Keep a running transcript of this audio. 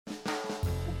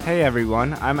Hey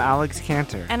everyone, I'm Alex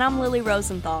Cantor. And I'm Lily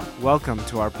Rosenthal. Welcome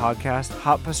to our podcast,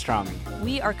 Hot Pastrami.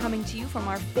 We are coming to you from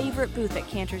our favorite booth at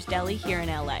Cantor's Deli here in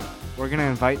LA. We're going to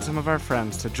invite some of our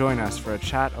friends to join us for a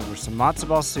chat over some matzo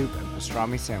ball soup and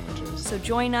pastrami sandwiches. So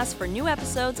join us for new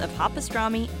episodes of Hot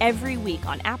Pastrami every week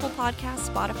on Apple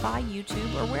Podcasts, Spotify,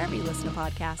 YouTube, or wherever you listen to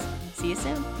podcasts. See you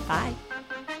soon. Bye.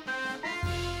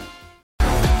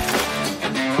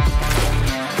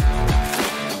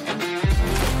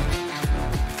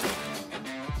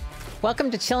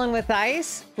 Welcome to Chillin' with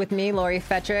Ice with me, Lori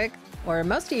Fetrick, or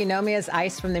most of you know me as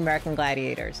Ice from the American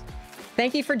Gladiators.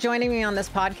 Thank you for joining me on this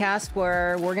podcast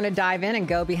where we're going to dive in and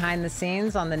go behind the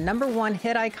scenes on the #1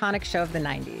 hit iconic show of the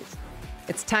 90s.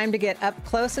 It's time to get up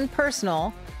close and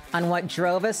personal on what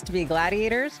drove us to be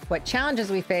gladiators, what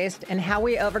challenges we faced, and how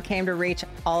we overcame to reach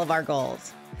all of our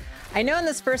goals. I know in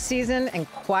this first season,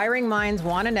 inquiring minds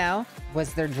want to know,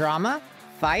 was there drama,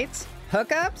 fights,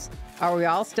 hookups? Are we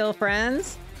all still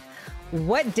friends?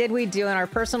 What did we do in our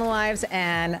personal lives,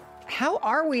 and how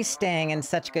are we staying in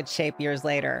such good shape years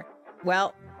later?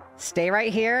 Well, stay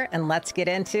right here and let's get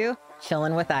into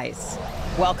Chillin' with Ice.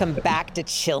 Welcome back to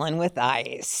Chillin' with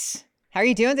Ice. How are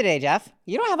you doing today, Jeff?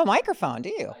 You don't have a microphone, do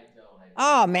you?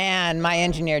 Oh man, my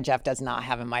engineer Jeff does not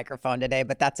have a microphone today,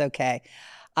 but that's okay.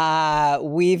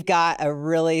 We've got a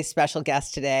really special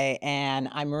guest today, and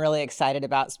I'm really excited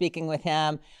about speaking with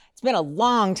him. It's been a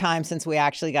long time since we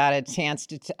actually got a chance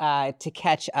to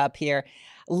catch up here.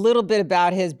 A little bit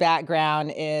about his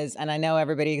background is, and I know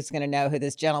everybody's going to know who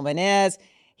this gentleman is.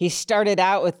 He started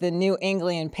out with the New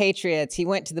England Patriots. He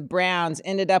went to the Browns,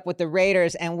 ended up with the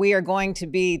Raiders, and we are going to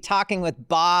be talking with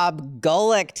Bob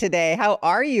Golic today. How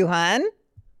are you, hon?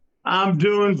 I'm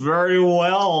doing very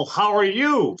well. How are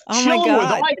you? Oh my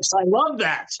God. With Ice. I love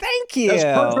that. Thank you. That's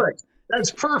perfect. That's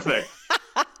perfect.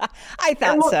 I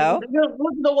thought so.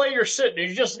 Look at the way you're sitting.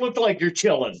 You just look like you're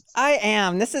chilling. I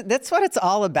am. That's what it's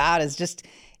all about, is just,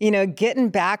 getting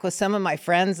back with some of my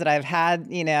friends that I've had,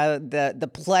 the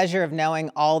pleasure of knowing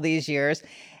all these years.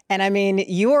 And I mean,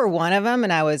 you were one of them.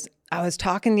 And I was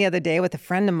talking the other day with a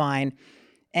friend of mine,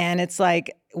 and it's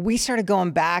like we started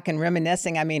going back and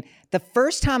reminiscing. I mean, the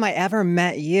first time I ever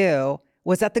met you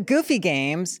was at the Goofy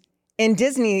Games in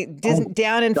Disney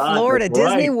down in Florida,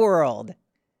 Disney World.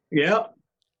 Yeah.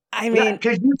 I mean,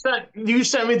 because you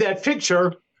sent me that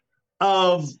picture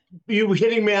of you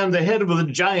hitting me on the head with a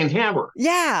giant hammer.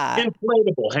 Yeah.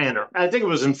 Inflatable hammer. I think it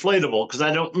was inflatable because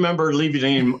I don't remember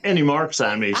leaving any marks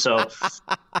on me. So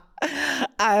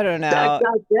I don't know.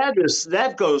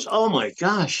 That goes, oh my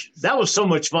gosh, that was so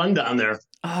much fun down there.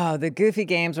 Oh, the Goofy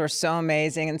Games were so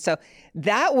amazing. And so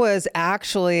that was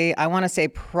actually, I want to say,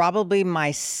 probably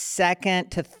my second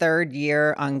to third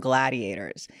year on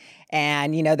Gladiators.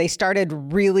 And, they started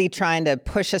really trying to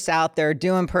push us out there,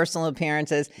 doing personal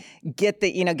appearances, get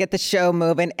the show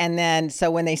moving. And then, so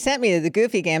when they sent me to the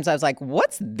Goofy Games, I was like,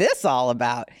 what's this all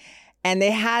about? And they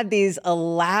had these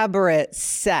elaborate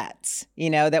sets,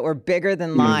 that were bigger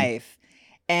than life.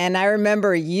 And I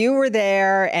remember you were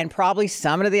there, and probably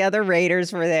some of the other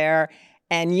Raiders were there,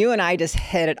 and you and I just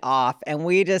hit it off, and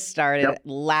we just started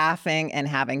laughing and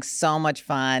having so much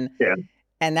fun. Yeah.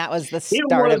 And that was the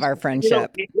start of our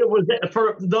friendship. It was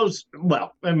for those,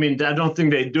 well, I mean, I don't think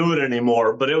they do it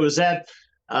anymore, but it was at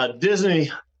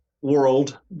Disney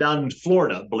World down in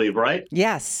Florida, I believe, right?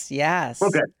 Yes.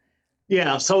 Okay.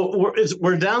 Yeah, so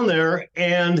we're down there,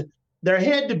 and there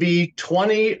had to be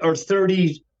 20 or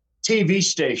 30 TV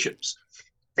stations.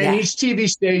 And each TV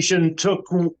station took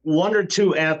one or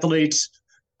two athletes,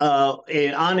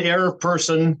 an on-air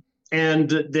person, and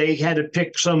they had to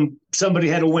pick somebody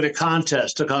had to win a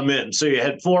contest to come in. So you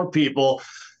had 4 people,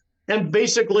 and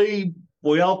basically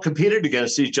we all competed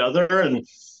against each other.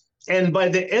 And by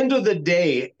the end of the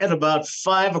day, at about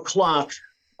 5 o'clock,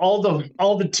 all the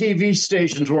TV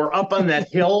stations were up on that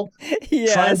hill,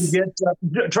 trying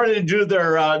to do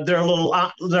their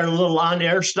little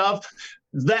on-air stuff.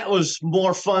 That was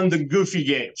more fun than Goofy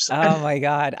Games. Oh my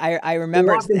God, I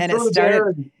remember, and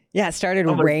it started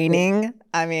raining.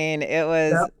 I mean, it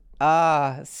was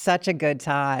such a good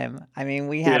time. I mean,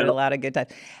 we had a lot of good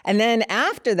times. And then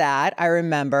after that, I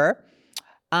remember,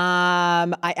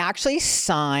 I actually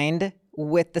signed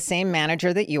with the same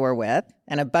manager that you were with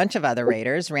and a bunch of other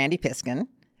Raiders, Randy Piskin.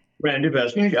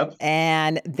 Yep.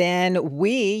 And then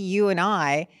you and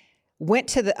I went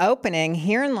to the opening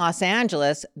here in Los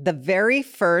Angeles, the very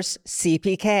first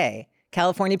CPK,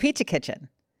 California Pizza Kitchen.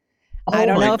 I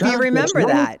don't know if you remember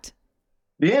that.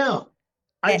 Yeah.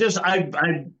 I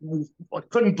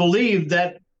couldn't believe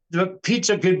that the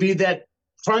pizza could be that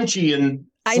crunchy and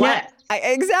flat.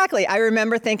 Exactly. I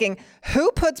remember thinking,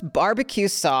 who puts barbecue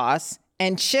sauce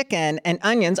and chicken and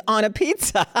onions on a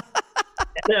pizza.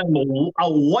 And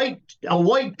a white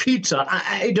pizza.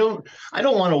 I don't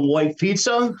want a white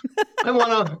pizza. I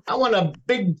want a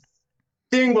big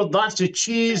thing with lots of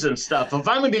cheese and stuff. If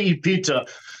I'm going to eat pizza,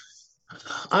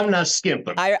 I'm not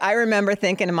skimping. I remember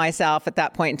thinking to myself at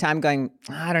that point in time, going,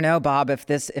 I don't know, Bob, if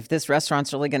this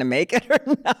restaurant's really going to make it or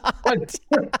not.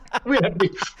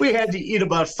 we had to eat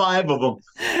about 5 of them.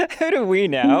 Who do we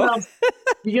know?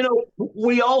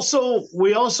 We also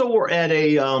were at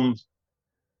a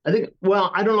I think,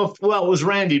 I don't know if, it was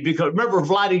Randy, because remember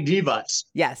Vlade Divac?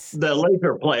 Yes. The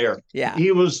Laker player. Yeah.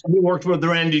 He worked with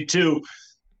Randy too.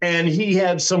 And he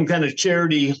had some kind of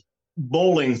charity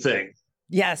bowling thing.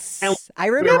 Yes. And I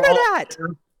remember that.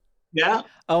 Yeah.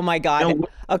 Oh my God.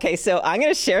 Okay. So I'm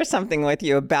going to share something with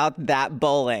you about that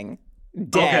bowling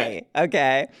day.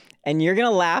 Okay. And you're going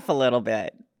to laugh a little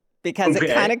bit because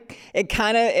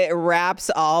it wraps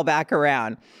all back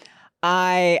around.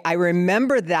 I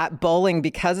remember that bowling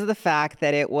because of the fact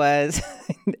that it was,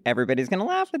 everybody's going to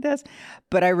laugh at this,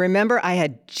 but I remember I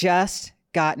had just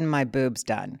gotten my boobs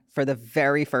done for the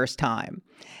very first time.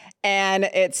 And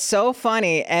it's so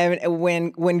funny. And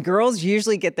when girls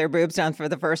usually get their boobs done for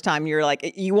the first time, you're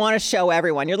like, you want to show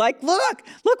everyone. You're like, look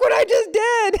what I just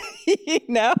did,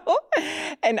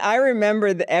 And I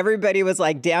remember that everybody was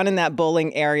like down in that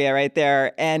bowling area right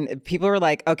there. And people were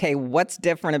like, okay, what's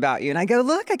different about you? And I go,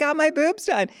 look, I got my boobs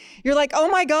done. You're like, oh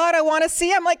my God, I want to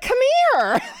see. I'm like, come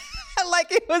here.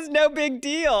 Like it was no big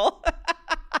deal.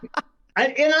 I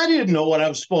didn't know what I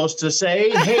was supposed to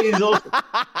say. Hey, those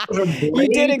are you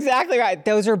did exactly right.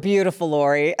 Those are beautiful,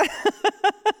 Lori.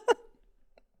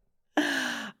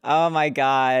 Oh my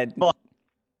God.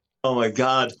 Oh my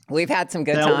God. We've had some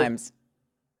good times.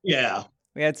 Yeah.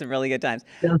 We had some really good times.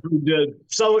 Yes, we did.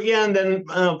 So yeah, and then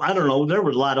I don't know. There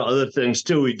were a lot of other things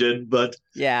too we did, but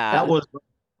yeah, that was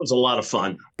a lot of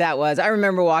fun. That was. I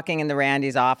remember walking in the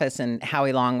Randy's office and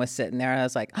Howie Long was sitting there, and I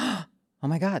was like, oh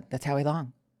my God, that's Howie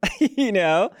Long.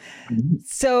 Mm-hmm.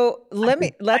 So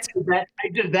let's. I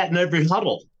did that in every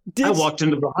huddle. I walked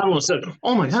into the huddle and said,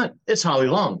 "Oh my God, it's Howie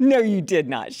Long." No, you did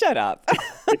not. Shut up.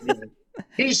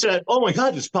 He said, "Oh my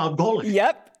God, it's Bob Golic."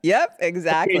 Yep,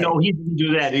 exactly. He didn't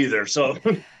do that either. So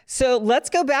let's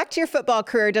go back to your football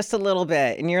career just a little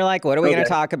bit. And you're like, what are we going to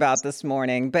talk about this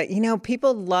morning? But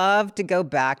people love to go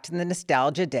back to the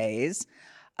nostalgia days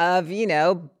of,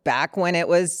 back when it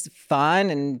was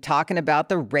fun and talking about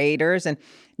the Raiders. And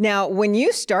now, when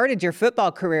you started your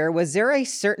football career, was there a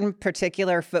certain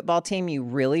particular football team you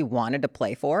really wanted to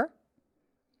play for?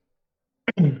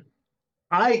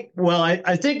 I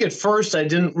think at first I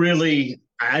didn't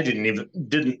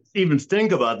even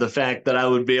think about the fact that I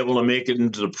would be able to make it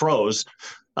into the pros.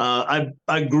 I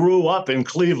grew up in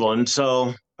Cleveland,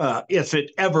 so if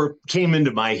it ever came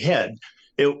into my head,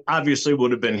 it obviously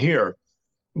would have been here.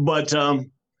 But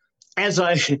as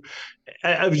I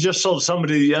was just told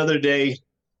somebody the other day,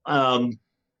 when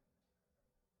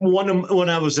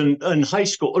I was in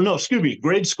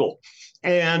grade school,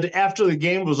 and after the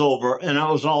game was over, and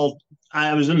I was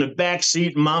in the back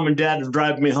seat, and Mom and Dad would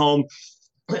drive me home,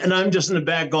 and I'm just in the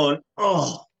back going,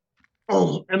 oh,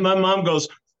 and my mom goes,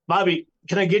 Bobby,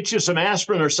 can I get you some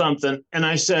aspirin or something? And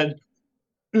I said,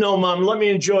 no, Mom, let me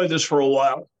enjoy this for a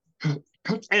while.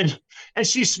 And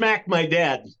she smacked my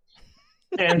dad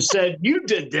and said, you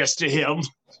did this to him.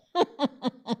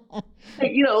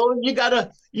 You've got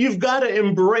to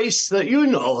embrace that.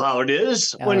 How it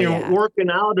is when you're working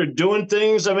out or doing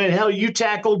things. I mean, hell, you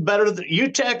tackled on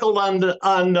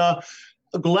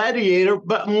Gladiator,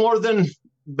 but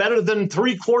better than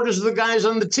 3/4 of the guys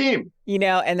on the team.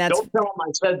 And that's. Don't tell them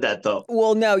I said that, though.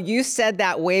 Well, no, you said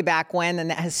that way back when, and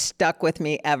that has stuck with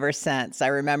me ever since. I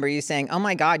remember you saying, oh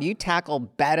my God, you tackle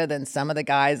better than some of the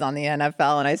guys on the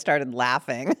NFL. And I started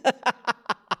laughing.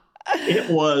 It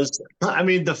was,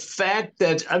 the fact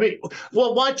that,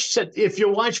 if you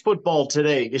watch football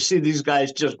today, you see these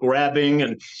guys just grabbing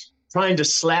and trying to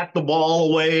slap the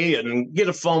ball away and get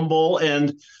a fumble.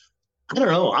 And I don't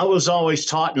know, I was always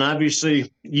taught, and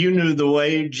obviously you knew the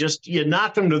way, just you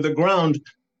knock them to the ground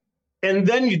and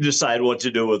then you decide what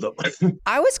to do with them.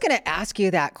 I was going to ask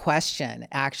you that question,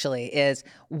 actually, is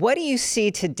what do you see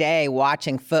today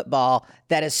watching football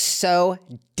that is so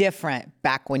different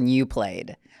back when you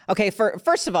played? Okay,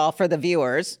 first of all, for the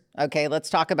viewers, okay, let's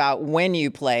talk about when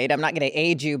you played. I'm not going to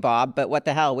age you, Bob, but what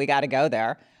the hell, we got to go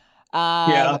there.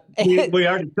 We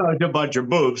already talked about your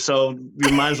boobs, so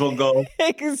you might as well go.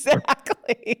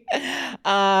 Exactly.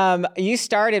 You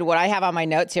started, what I have on my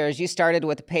notes here is you started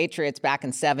with the Patriots back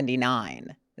in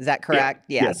 79. Is that correct?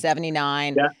 Yeah.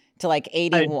 79 to like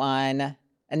 81.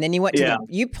 And then you went to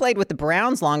you played with the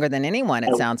Browns longer than anyone,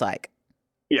 it sounds like.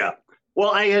 Yeah.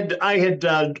 Well, I had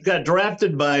got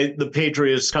drafted by the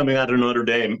Patriots coming out of Notre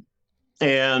Dame,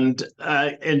 and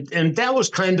that was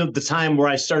kind of the time where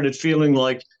I started feeling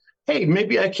like, hey,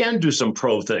 maybe I can do some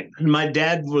pro thing. And my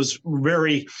dad was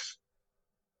very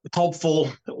helpful,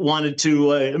 wanted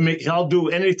to I'll do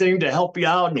anything to help you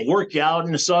out and work you out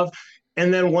and stuff.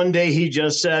 And then one day he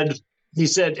just said,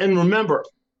 and remember,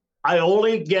 I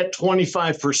only get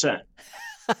 25%.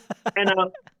 And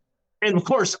and of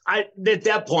course, at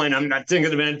that point, I'm not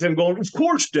thinking of anything going, of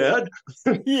course, Dad.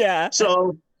 Yeah.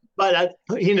 So, but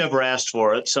he never asked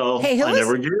for it. So Hey, I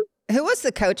never did. Who was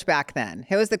the coach back then?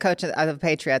 Who was the coach of the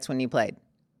Patriots when you played?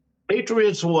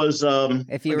 Patriots was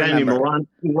if you a guy remember. named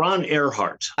Ron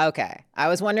Earhart. Okay. I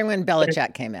was wondering when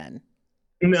Belichick came in.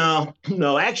 No.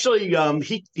 Actually,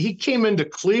 he came into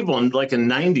Cleveland like in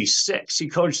 '96. He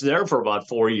coached there for about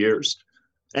 4 years,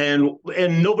 and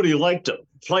nobody liked him.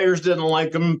 Players didn't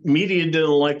like him. Media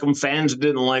didn't like him. Fans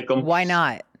didn't like him. Why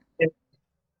not?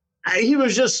 He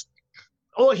was just,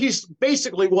 he's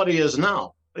basically what he is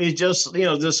now. He's just,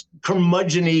 this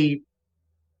curmudgeon-y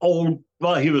old,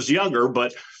 well, he was younger,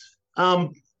 but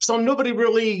so nobody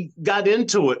really got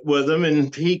into it with him.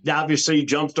 And he obviously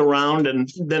jumped around, and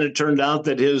then it turned out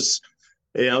that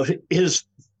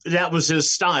that was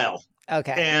his style.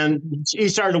 Okay. And he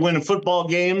started winning football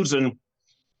games, and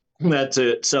that's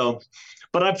it. So,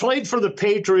 but I played for the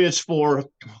Patriots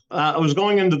I was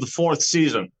going into the 4th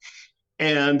season,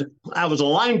 and I was a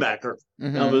linebacker.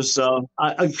 Mm-hmm. I was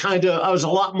I was a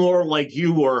lot more like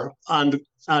you were on,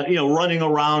 running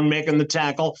around, making the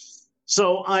tackle.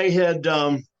 So I had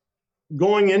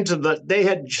going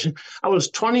into I was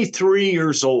 23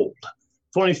 years old,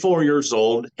 24 years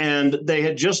old, and they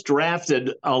had just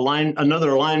drafted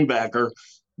another linebacker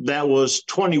that was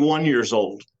 21 years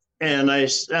old. And I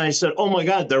said, oh my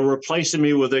God, they're replacing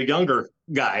me with a younger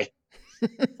guy.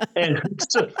 and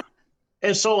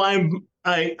so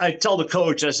I tell the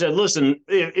coach, I said, listen,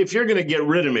 if you're going to get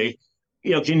rid of me,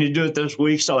 can you do it this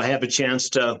week so I have a chance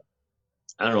to,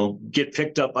 I don't know, get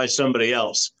picked up by somebody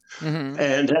else? Mm-hmm.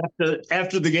 And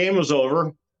after the game was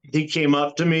over, he came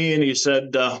up to me and he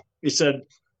said,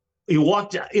 he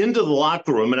walked into the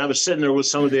locker room, and I was sitting there with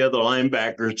some of the other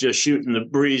linebackers just shooting the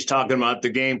breeze, talking about the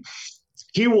game.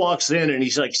 He walks in and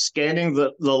he's like scanning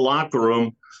the locker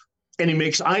room, and he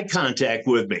makes eye contact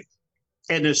with me.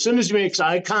 And as soon as he makes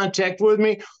eye contact with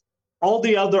me, all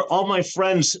my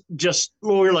friends just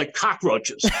were like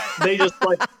cockroaches. They just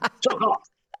like took off.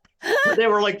 They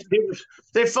were like,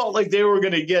 they felt like they were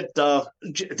going to get,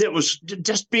 it was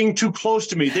just being too close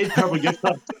to me. They'd probably get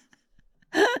cut.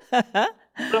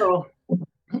 So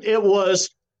it was,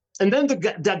 and then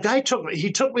that guy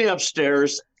took me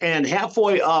upstairs, and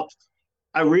halfway up,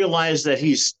 I realized that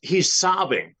he's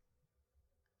sobbing.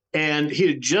 And he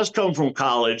had just come from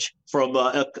college, from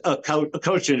a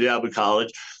coaching job at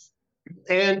college.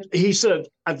 And he said,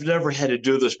 I've never had to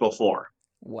do this before.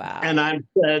 Wow. And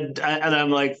I'm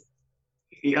like,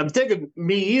 I'm thinking,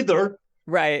 me either.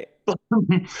 Right.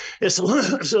 It's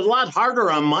a lot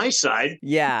harder on my side.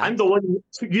 Yeah. I'm the one,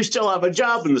 you still have a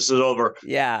job when this is over.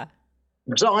 Yeah.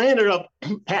 So I ended up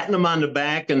patting him on the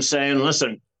back and saying,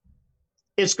 listen,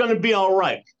 it's going to be all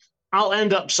right. I'll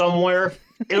end up somewhere.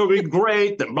 It'll be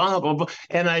great. And blah, blah, blah.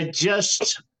 And I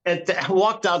just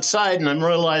walked outside, and I'm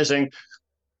realizing,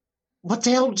 what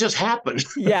the hell just happened?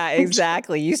 Yeah,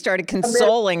 exactly. You started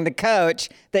consoling the coach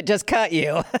that just cut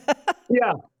you.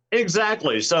 Yeah,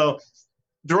 exactly. So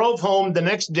drove home the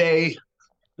next day.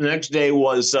 The next day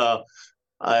was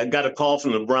I got a call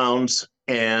from the Browns,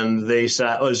 and they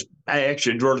said I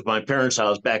actually drove to my parents'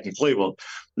 house back in Cleveland.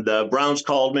 The Browns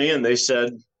called me, and they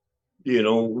said,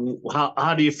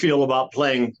 how do you feel about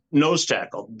playing nose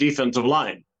tackle, defensive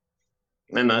line?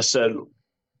 And I said,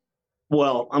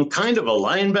 well, I'm kind of a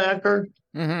linebacker.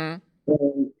 Mm-hmm.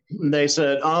 And they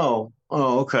said, oh,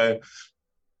 okay.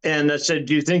 And I said,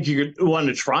 do you think you want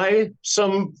to try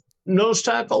some nose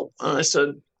tackle? And I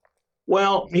said,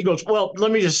 well, he goes, well,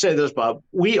 let me just say this, Bob.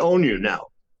 We own you now.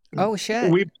 Oh,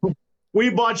 shit. We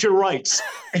bought your rights.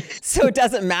 So it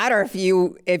doesn't matter if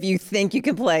you think you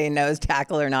can play nose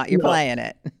tackle or not. You're playing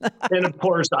it. And of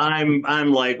course, I'm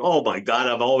like, oh my God,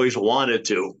 I've always wanted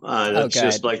to. That's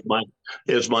just like my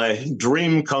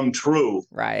dream come true.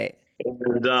 Right.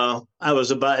 And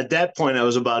at that point, I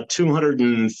was about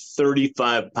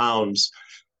 235 pounds,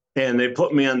 and they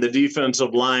put me on the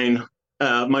defensive line.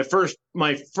 My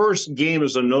first game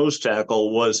as a nose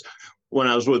tackle was when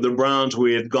I was with the Browns.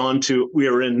 We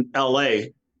were in LA,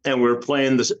 and we were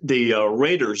playing the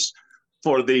Raiders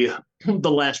for the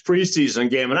last preseason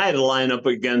game. And I had to line up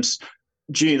against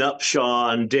Gene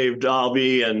Upshaw and Dave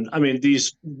Dalby, and I mean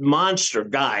these monster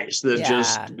guys that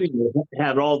just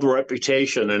had all the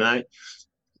reputation, and I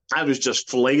was just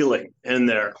flailing in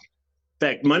there. In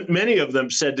fact, many of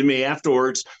them said to me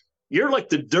afterwards, "You're like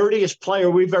the dirtiest player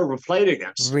we've ever played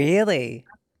against." Really?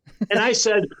 And I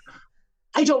said,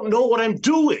 "I don't know what I'm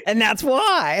doing," and that's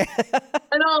why.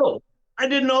 I know. I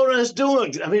didn't know what I was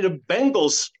doing. I mean, the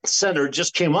Bengals center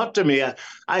just came up to me.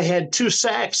 I had 2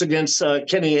 sacks against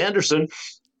Kenny Anderson,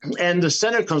 and the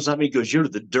center comes up and he goes, "You're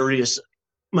the dirtiest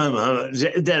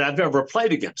that I've ever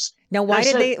played against." Now,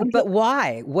 why but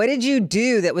why? What did you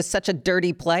do that was such a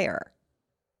dirty player?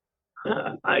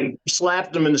 I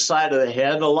slapped him in the side of the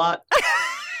head a lot.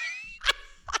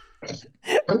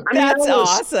 That's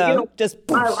awesome. You know, just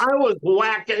I was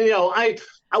whacking, I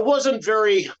wasn't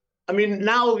very... I mean,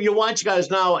 now you watch guys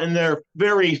now, and they're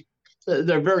very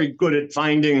good at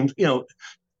finding,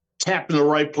 tapping the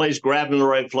right place, grabbing the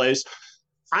right place.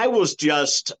 I was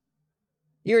just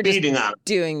beating on it,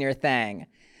 doing your thing,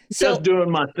 just doing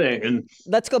my thing. And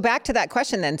let's go back to that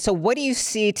question then. So, what do you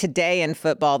see today in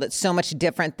football that's so much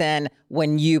different than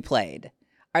when you played?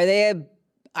 Are they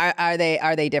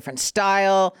different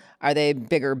style? Are they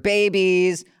bigger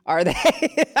babies? Are they,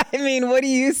 I mean, what do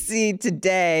you see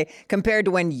today compared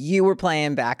to when you were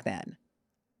playing back then?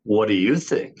 What do you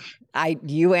think?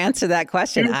 You answer that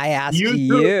question. I asked you.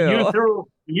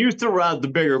 You threw out the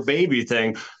bigger baby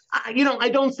thing. I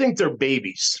don't think they're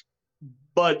babies,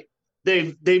 but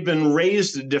they've been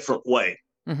raised a different way.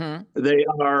 Mm-hmm. They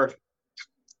are,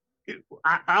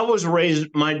 I was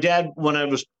raised, my dad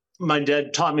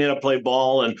taught me how to play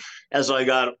ball. And as I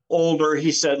got older,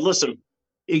 he said, "Listen,"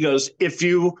 he goes, if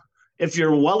you're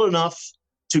well enough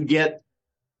to get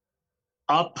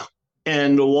up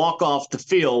and walk off the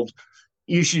field,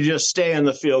 you should just stay in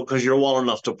the field because you're well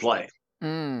enough to play.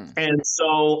 And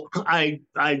so I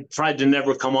tried to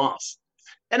never come off.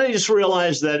 And I just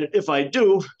realized that if I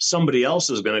do, somebody else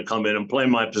is going to come in and play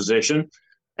my position,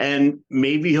 and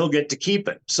maybe he'll get to keep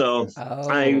it. So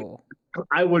I'd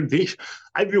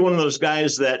be one of those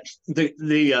guys that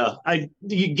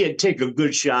take a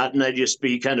good shot, and I'd just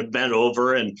be kind of bent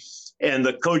over, and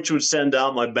the coach would send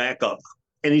out my backup,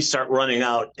 and he'd start running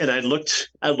out, and I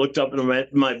looked up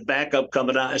at my backup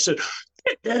coming out. I said,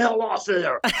 "Get the hell off of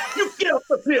there! You get off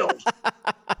the field!"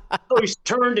 So he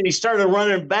turned and he started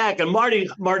running back, and Marty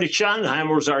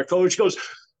Schottenheimer was our coach. Goes,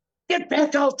 "Get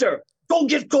back out there! Go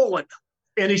get Golic!"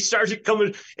 And he started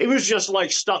coming. It was just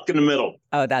like stuck in the middle.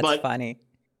 Oh, that's funny.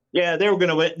 Yeah, they were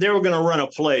gonna run a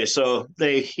play, so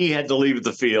he had to leave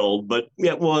the field. But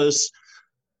it was,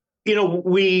 you'll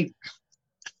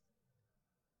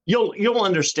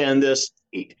understand this.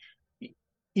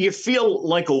 You feel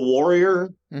like a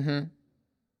warrior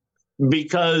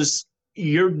because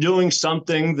you're doing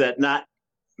something that not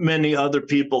many other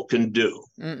people can do.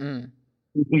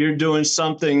 You're doing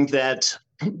something that.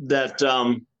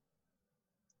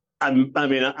 In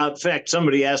fact,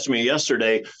 somebody asked me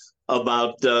yesterday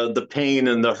about the pain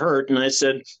and the hurt, and I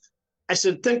said,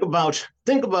 think about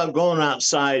going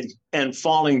outside and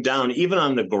falling down, even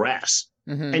on the grass,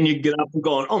 and you get up and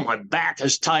going, "Oh, my back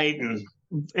is tight,"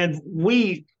 and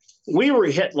we were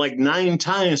hit like 9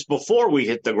 times before we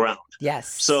hit the ground.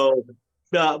 Yes. So,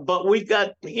 but we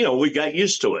got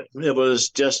used to it. It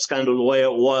was just kind of the way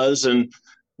it was, and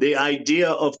the idea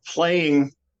of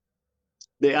playing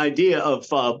with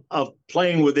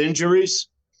injuries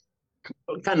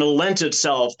kind of lent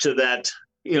itself to that,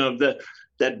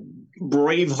 that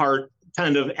Braveheart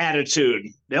kind of attitude.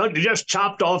 They just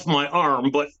chopped off my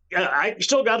arm, but I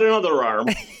still got another arm.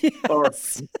 Yes. Or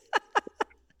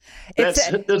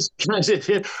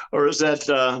is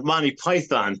that Monty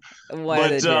Python?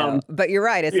 But you're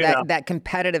right. It's that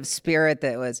competitive spirit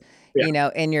that was,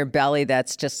 in your belly.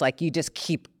 That's just like, you just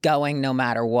keep going no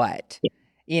matter what.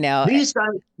 These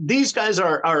guys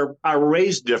are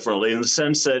raised differently in the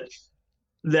sense that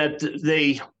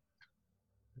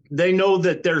they know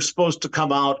that they're supposed to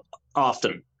come out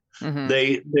often.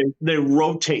 They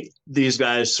rotate these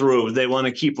guys through. They want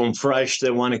to keep them fresh.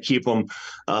 They want to keep them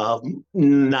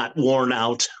not worn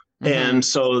out, and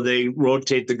so they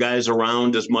rotate the guys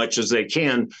around as much as they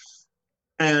can.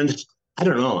 And I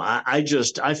don't know. I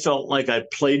felt like I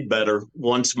played better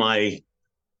once I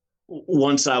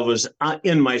was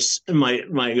in my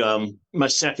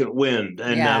second wind,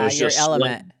 and I was just your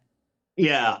element.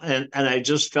 And I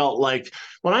just felt like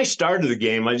when I started the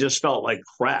game, I just felt like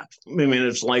crap. I mean,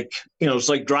 it's like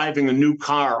driving a new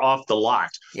car off the lot.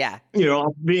 Yeah,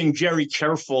 being very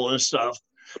careful and stuff.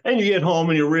 And you get home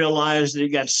and you realize that you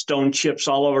got stone chips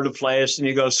all over the place, and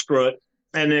you go, screw it.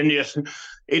 And then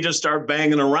he just started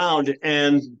banging around,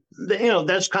 and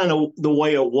that's kind of the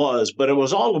way it was. But it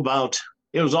was all about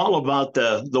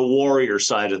the warrior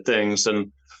side of things,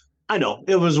 and I know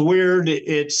it was weird.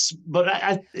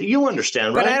 But you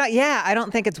understand, right? But I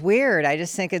don't think it's weird. I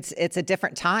just think it's a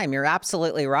different time. You're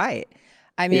absolutely right.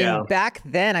 I mean, back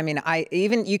then,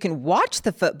 you can watch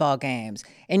the football games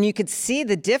and you could see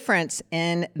the difference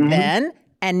in then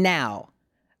and now.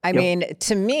 I mean,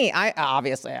 to me, I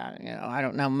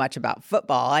don't know much about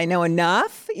football. I know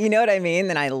enough, you know what I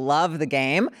mean? And I love the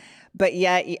game. But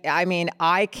yet,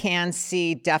 I can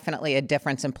see definitely a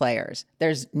difference in players.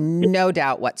 There's no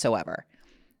doubt whatsoever.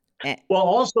 Well,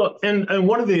 also, and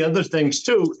one of the other things,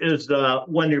 too, is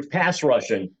when you're pass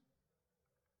rushing.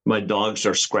 My dogs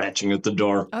are scratching at the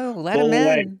door. Oh, let them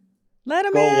in.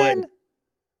 Let them in.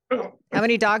 How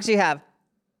many dogs do you have?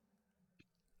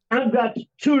 I've got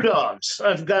 2 dogs.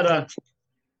 I've got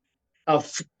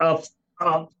a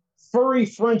furry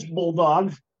French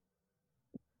bulldog.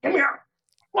 Come here.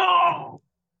 Oh.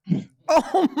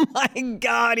 Oh my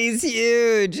God, he's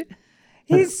huge.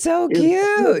 He's so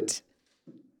cute.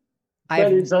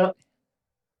 He's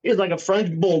like a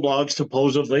French bulldog,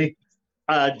 supposedly.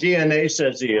 DNA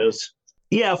says he is.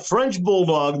 Yeah, French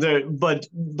bulldog. But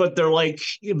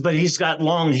he's got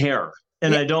long hair,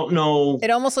 and I don't know.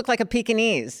 It almost looked like a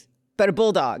Pekingese, but a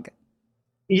bulldog.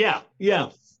 Yeah,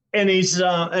 and he's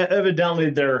evidently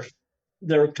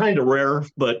they're kind of rare,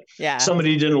 but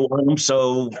somebody didn't want them,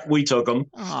 so we took them.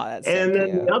 Oh, that's and so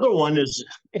then cute.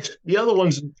 the other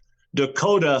one's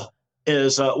Dakota.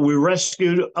 We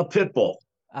rescued a pit bull.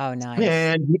 Oh, nice.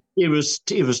 And he was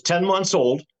 10 months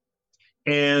old.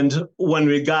 And when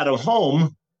we got him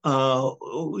home,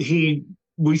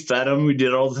 we fed him, we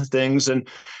did all the things, and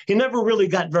he never really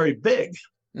got very big.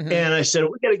 Mm-hmm. And I said,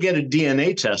 we got to get a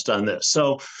DNA test on this.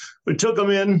 So we took him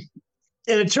in,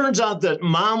 and it turns out that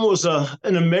mom was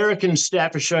an American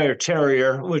Staffordshire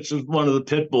Terrier, which is one of the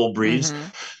pit bull breeds,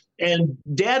 and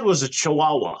dad was a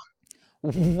Chihuahua.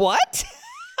 What?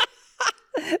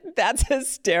 That's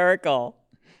hysterical.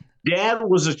 Dad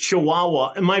was a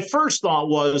Chihuahua, and my first thought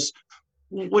was,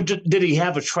 did he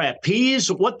have a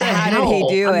trapeze? What the hell? How did he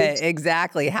do it?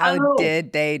 Exactly. How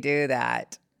did they do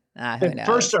that? Who knows?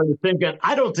 First started thinking,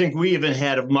 I don't think we even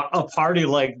had a party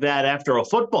like that after a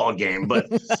football game, but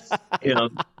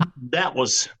that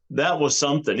was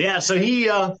something. Yeah. So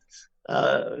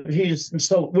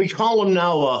so we call him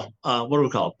now, what do we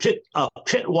call it?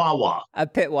 Pit Wawa. A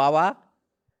pit Wawa?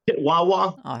 Pit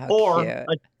Wawa. Oh, how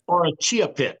cute. Or a Chia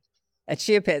Pit. A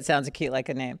Chia Pit sounds cute, like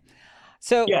a name.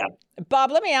 So,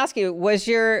 Bob, let me ask you, we're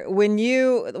going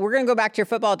to go back to your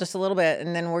football just a little bit,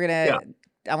 and then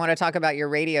I want to talk about your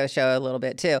radio show a little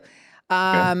bit too.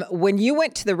 When you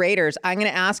went to the Raiders, I'm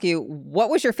going to ask you, what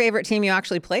was your favorite team you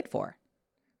actually played for?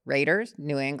 Raiders,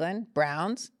 New England,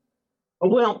 Browns?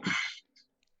 Well,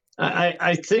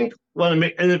 I think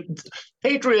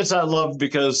Patriots I loved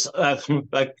because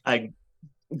I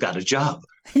got a job.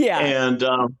 Yeah. And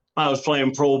I was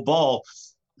playing pro ball.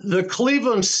 The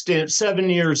Cleveland stint, 7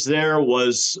 years there,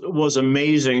 was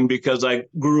amazing because I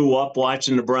grew up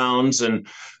watching the Browns, and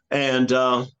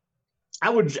I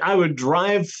would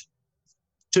drive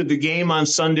to the game on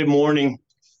Sunday morning,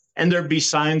 and there'd be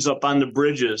signs up on the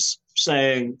bridges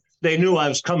saying they knew I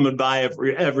was coming by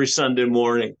every Sunday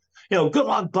morning. Good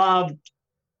luck, Bob.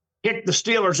 Kick the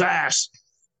Steelers' ass.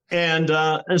 And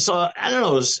so I don't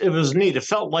know. It was neat. It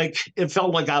felt like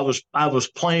I was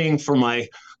playing for my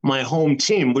home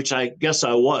team, which I guess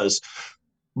I was.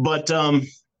 But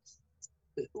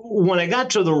when I got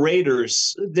to the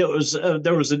Raiders, there was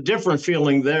a different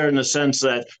feeling there in the sense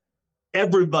that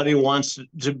everybody wants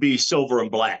to be silver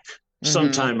and black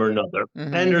sometime or another,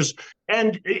 and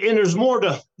there's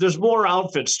more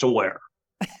outfits to wear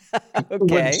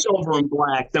with silver and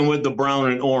black than with the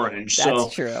brown and orange.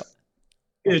 That's true.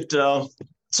 And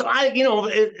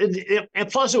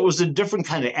plus it was a different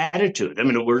kind of attitude. I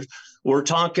mean, we're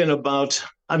talking about,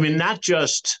 not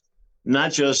just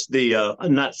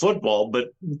not football, but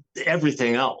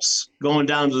everything else. Going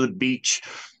down to the beach,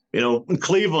 in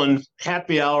Cleveland,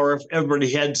 happy hour,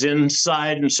 everybody heads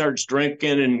inside and starts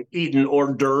drinking and eating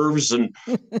hors d'oeuvres and,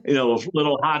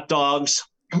 little hot dogs.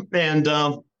 And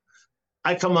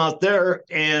I come out there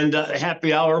and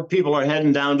happy hour, people are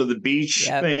heading down to the beach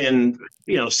and,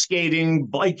 skating,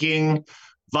 biking,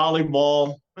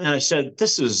 volleyball. And I said,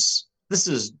 this is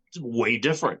way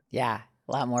different. Yeah.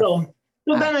 A lot more. So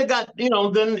then I got,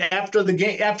 then after the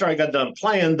game, after I got done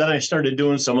playing, then I started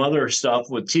doing some other stuff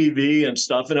with TV and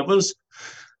stuff. And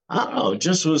I don't know, it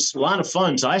just was a lot of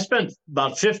fun. So I spent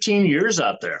about 15 years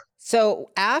out there. So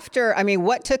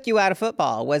what took you out of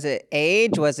football? Was it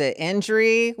age? Was it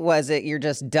injury? Was it you're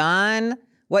just done?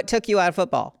 What took you out of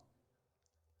football?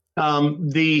 I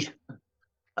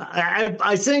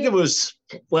think it was,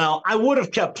 well, I would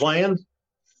have kept playing,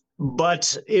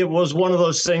 but it was one of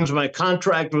those things. My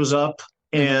contract was up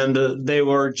and they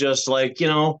were just like,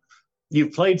 you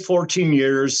played 14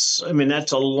 years. I mean,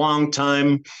 that's a long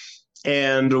time.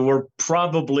 And we're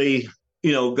probably,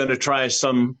 going to try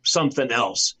something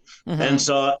else. And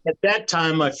so at that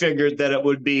time, I figured that it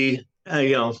would be,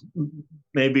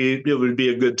 maybe it would be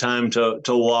a good time to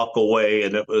walk away.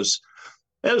 And it was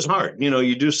hard.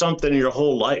 You do something your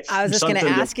whole life. I was just going to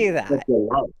ask you that.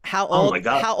 How old? Oh my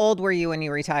God. How old were you when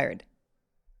you retired?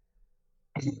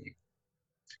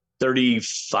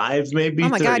 35, maybe. Oh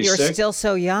my 36. God, you're still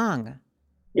so young.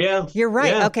 Yeah. You're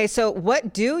right. Yeah. Okay, so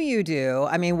what do you do?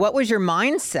 I mean, what was your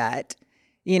mindset?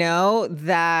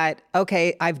 That,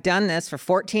 okay, I've done this for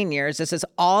 14 years. This is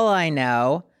all I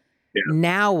know. Yeah.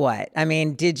 Now what? I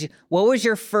mean, what was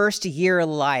your first year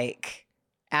like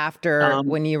after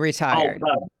when you retired?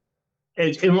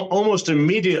 Almost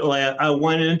immediately I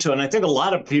went into, and I think a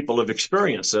lot of people have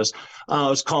experienced this.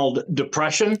 It's called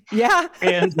depression. Yeah.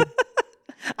 And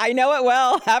I know it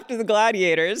well after the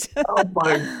Gladiators. Oh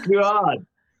my God.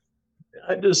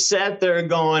 I just sat there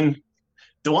going,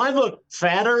 do I look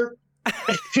fatter?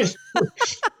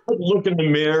 Look in the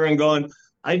mirror and going,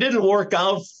 I didn't work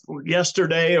out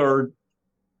yesterday or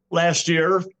last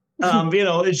year.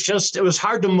 It was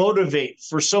hard to motivate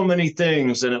for so many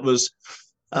things. And it was,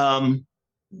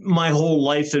 my whole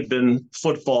life had been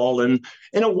football, and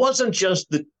it wasn't just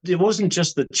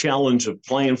the challenge of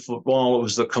playing football. It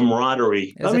was the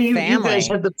camaraderie. You guys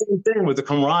had the same thing with the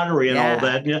camaraderie and all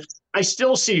that. Yeah. I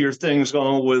still see your things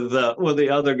going with the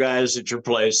other guys at your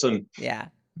place, and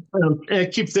I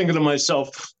keep thinking to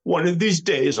myself, one of these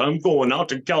days I'm going out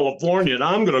to California and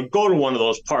I'm going to go to one of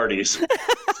those parties.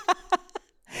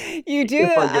 You do.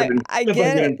 I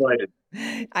get it.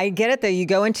 I get it, though. You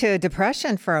go into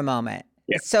depression for a moment.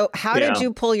 Yeah. So how did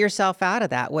you pull yourself out of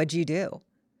that? What'd you do?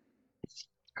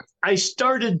 I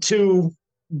started to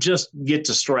just get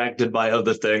distracted by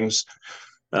other things.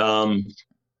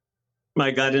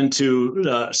 I got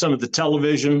into some of the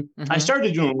television. I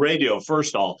started doing radio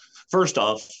first off,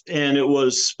 and it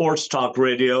was sports talk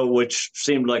radio, which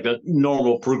seemed like a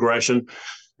normal progression.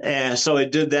 And so I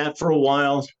did that for a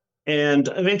while, and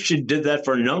I eventually did that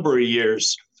for a number of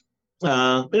years.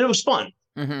 And it was fun.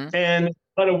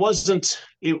 But it wasn't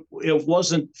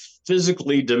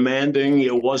physically demanding.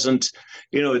 It wasn't,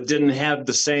 it didn't have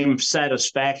the same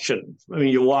satisfaction. I mean,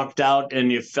 you walked out and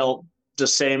you felt the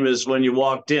same as when you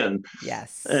walked in.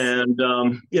 Yes. And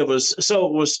it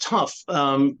was tough.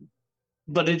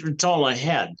 But it's all I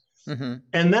had. And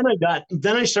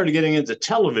then I started getting into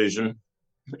television,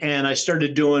 and I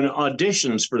started doing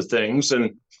auditions for things,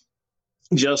 and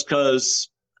just because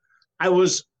I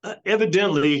was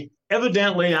evidently I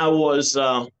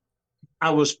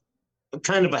was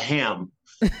kind of a ham.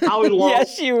 Howie Long,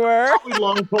 yes, you were. Howie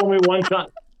Long told me one time.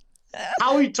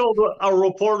 Howie told a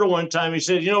reporter one time, he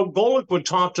said, Golic would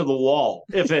talk to the wall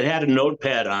if it had a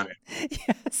notepad on it.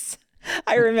 Yes,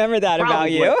 I remember that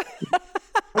about you.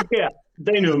 Yeah,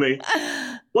 they knew me.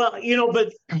 Well,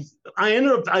 but I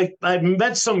ended up, I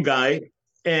met some guy,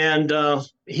 and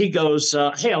he goes,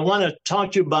 hey, I want to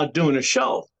talk to you about doing a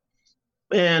show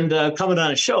and coming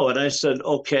on a show. And I said,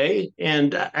 okay.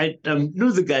 And I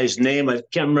knew the guy's name. I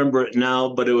can't remember it now,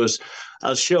 but it was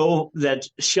a show that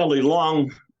Shelley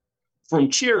Long from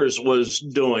Cheers was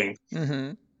doing.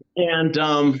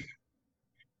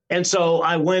 And so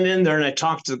I went in there and I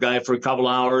talked to the guy for a couple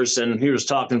hours, and he was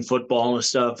talking football and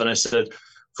stuff. And I said,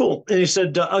 cool. And he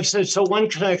said, I said, so when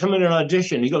can I come in and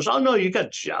audition? He goes, oh, no, you got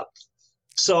the job.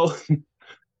 So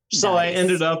nice. I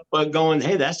ended up going,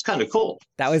 hey, that's kind of cool.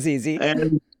 That was easy.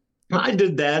 And I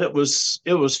did that. It was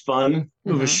fun.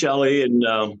 It was Shelley and,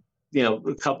 a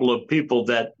couple of people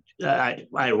that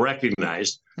I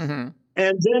recognized. And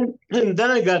then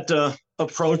I got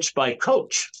approached by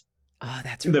Coach. Oh,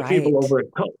 that's the people over at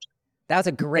Coach. That was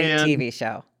a great TV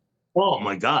show. Oh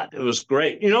my God, it was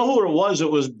great. You know who it was?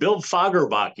 It was Bill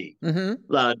Fagerbakke,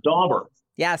 Dauber.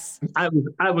 Yes. I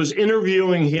was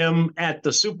interviewing him at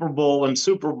the Super Bowl, and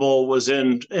Super Bowl was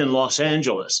in Los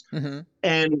Angeles.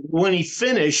 And when we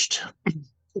finished,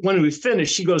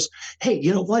 he goes, hey,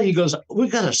 you know what? He goes, we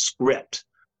got a script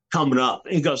coming up.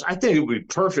 He goes, I think it would be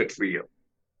perfect for you.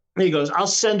 And he goes, I'll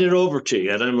send it over to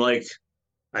you. And I'm like,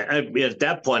 at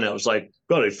that point, I was like,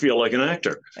 God, I feel like an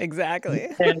actor. Exactly.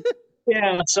 And,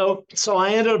 yeah. So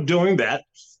I ended up doing that.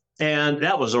 and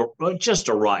that was just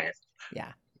a riot.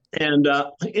 Yeah. And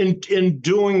in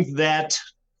doing that,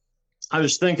 I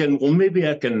was thinking, well, maybe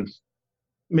I can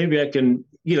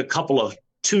get a couple of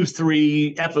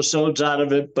 2-3 episodes out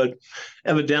of it, but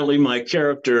evidently my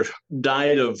character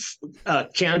died of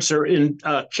cancer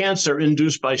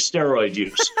induced by steroid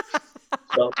use.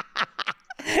 So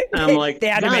I'm like, they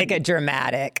had to make it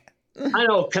dramatic. I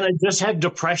know. Can I just have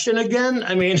depression again?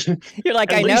 I mean, you're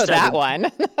like, I know that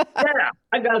one. Yeah,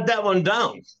 I got that one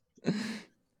down.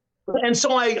 And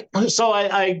so I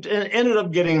ended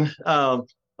up getting a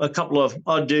couple of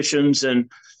auditions, and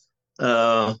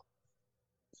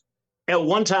at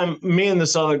one time, me and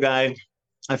this other guy,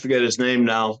 I forget his name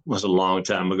now, it was a long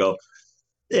time ago.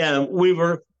 Yeah, we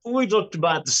looked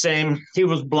about the same. He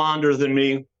was blonder than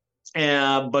me,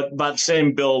 but about the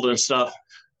same build and stuff.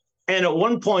 And at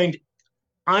one point,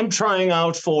 I'm trying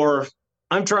out for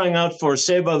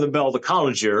Saved by the Bell, the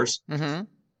college years, and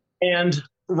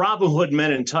Robin Hood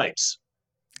Men in Tights.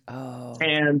 Oh.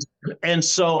 And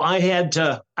so I had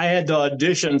to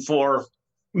audition for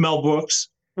Mel Brooks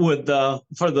for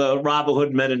the Robin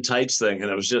Hood Men in Tights thing,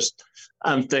 and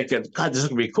I'm thinking, God, this is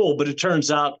gonna be cool. But it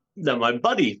turns out that my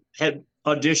buddy had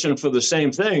auditioned for the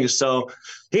same thing, so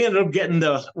he ended up getting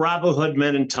the Robin Hood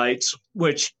Men in Tights,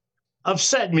 which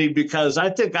upset me because I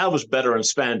think I was better in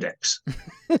spandex.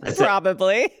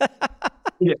 Probably.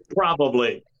 Yeah,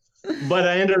 probably. But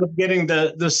I ended up getting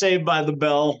the Saved by the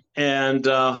Bell and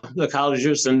the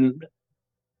colleges, and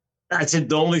I said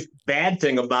the only bad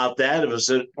thing about that was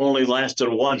it only lasted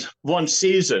one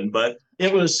season, but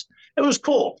it was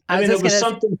cool. I mean, it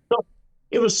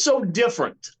was so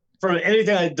different from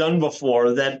anything I'd done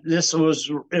before that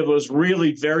it was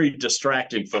really very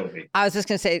distracting for me. I was just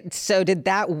going to say, so did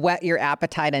that whet your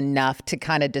appetite enough to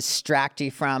kind of distract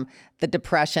you from the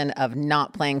depression of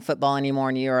not playing football anymore?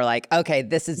 And you were like, okay,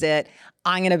 this is it.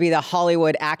 I'm going to be the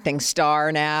Hollywood acting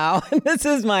star now. This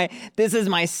is my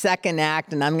second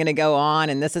act, and I'm going to go on,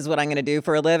 and this is what I'm going to do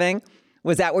for a living.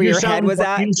 Was that where your head was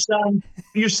at?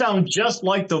 You sound just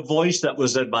like the voice that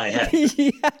was in my head.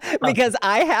 Yeah, because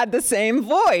I had the same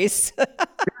voice.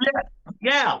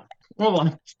 Yeah.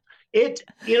 Well, I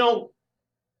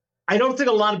don't think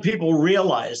a lot of people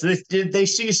realize they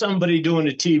see somebody doing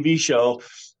a TV show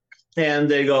and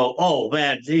they go, oh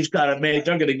man, they're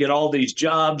going to get all these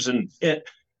jobs, and it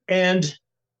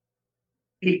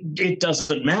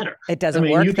doesn't matter. It doesn't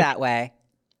work that way.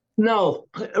 No,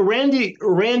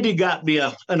 Randy got me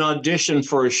an audition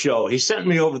for a show. He sent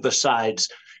me over the sides.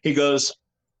 He goes,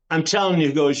 I'm telling you,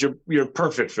 he goes, you're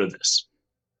perfect for this.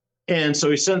 And so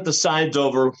he sent the sides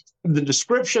over. The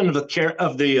description of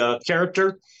the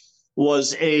character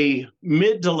was a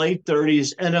mid to late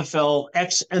 30s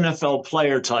ex-NFL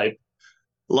player type,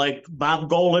 like Bob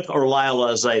Golic or Lyle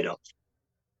Alzado.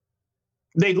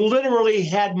 They literally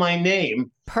had my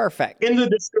name perfect in the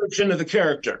description of the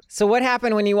character. So what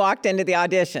happened when you walked into the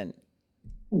audition?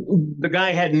 The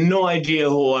guy had no idea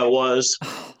who I was,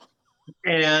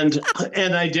 and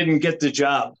I didn't get the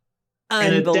job.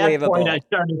 Unbelievable. And at that point, I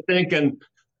started thinking,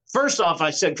 first off,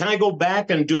 I said, can I go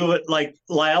back and do it like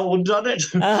Lyle would have done it?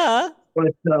 Uh-huh.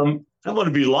 But I want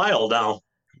to be Lyle now.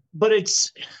 But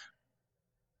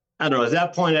I don't know, at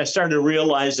that point, I started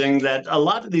realizing that a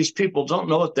lot of these people don't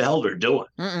know what the hell they're doing.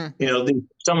 Mm-mm.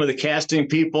 Some of the casting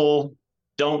people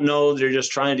don't know. They're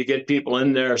just trying to get people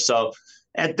in there. So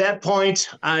at that point,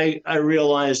 I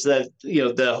realized that,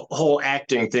 the whole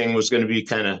acting thing was going to be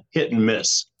kind of hit and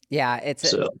miss. Yeah,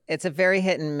 it's a very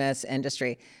hit and miss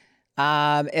industry.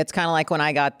 It's kind of like when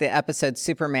I got the episode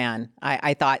Superman.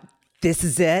 I thought, this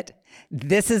is it.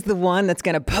 This is the one that's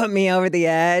going to put me over the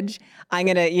edge. I'm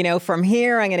going to, from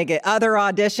here, I'm going to get other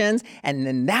auditions, and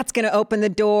then that's going to open the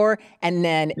door. And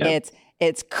then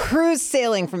it's cruise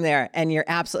sailing from there. And you're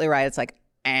absolutely right. It's like,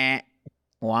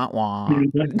 wah, wah.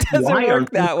 It doesn't work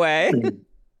that way.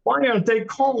 Why aren't they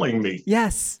calling me?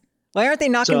 Yes. Why aren't they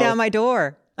knocking down my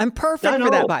door? I'm perfect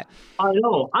for that part. I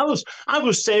know. I was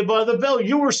Saved by the Bell.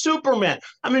 You were Superman.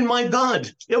 I mean, my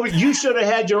God, you should have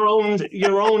had your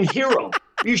own hero.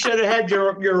 You should have had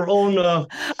your own I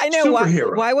know.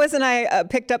 superhero. Why wasn't I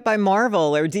picked up by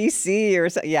Marvel or DC or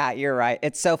so? Yeah, you're right.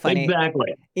 It's so funny.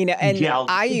 Exactly. And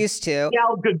I used to.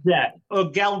 Gal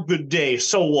Gadot.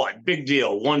 So what? Big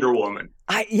deal. Wonder Woman.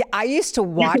 I used to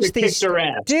watch these. Her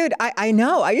ass. Dude, I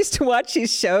know. I used to watch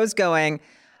these shows going,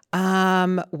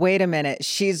 wait a minute.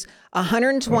 She's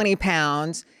 120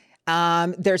 pounds.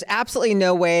 There's absolutely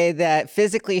no way that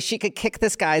physically she could kick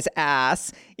this guy's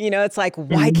ass. It's like,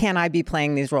 why can't I be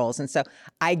playing these roles? And so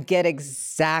I get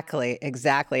exactly.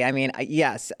 I mean,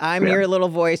 yes, I'm your little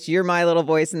voice. You're my little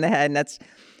voice in the head. And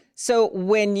So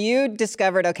when you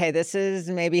discovered, okay, this is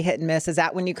maybe hit and miss, is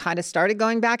that when you kind of started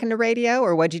going back into radio,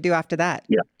 or what'd you do after that?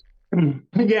 Yeah.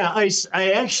 Yeah,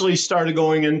 I actually started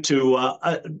going into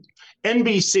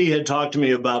NBC had talked to me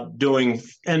about doing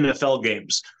NFL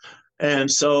games.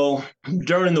 And so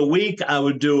during the week, I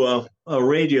would do a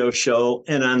radio show.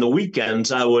 And on the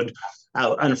weekends,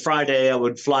 on Friday, I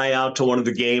would fly out to one of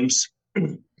the games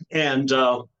and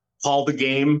call the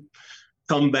game,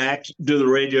 come back, do the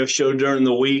radio show during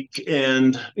the week.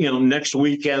 And, next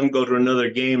weekend, go to another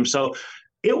game. So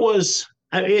it was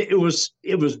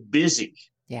busy.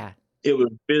 Yeah. It was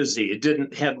busy. It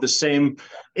didn't have the same,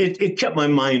 it kept my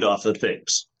mind off of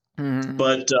things. Mm-hmm.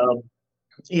 But,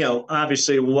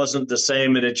 obviously it wasn't the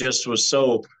same, and it just was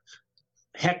so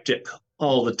hectic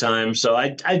all the time. So I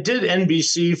did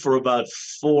NBC for about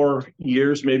 4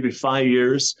 years, maybe 5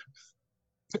 years.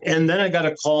 And then I got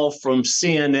a call from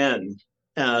CNN.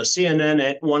 CNN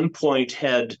at one point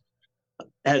had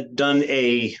done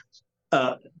a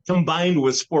combined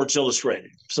with Sports Illustrated.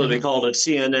 So they called it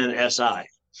CNN SI.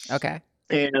 Okay.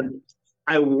 And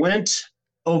I went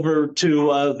over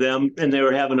to them, and they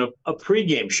were having a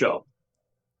pregame show,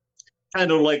 kind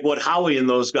of like what Howie and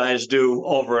those guys do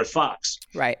over at Fox.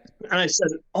 Right. And I said,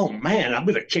 oh, man, I'm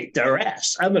going to kick their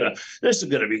ass. This is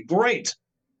going to be great.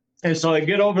 And so I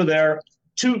get over there.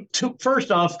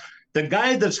 First off, the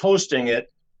guy that's hosting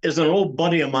it is an old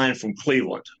buddy of mine from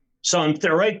Cleveland. So I'm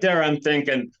right there. I'm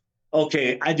thinking,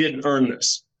 okay, I didn't earn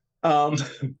this.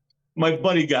 My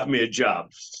buddy got me a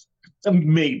job.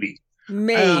 Maybe.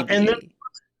 And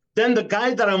then the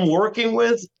guy that I'm working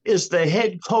with is the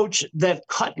head coach that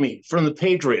cut me from the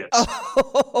Patriots.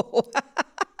 Oh.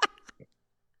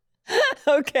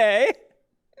 Okay.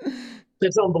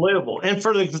 It's unbelievable. And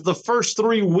for the first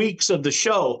 3 weeks of the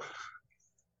show,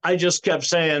 I just kept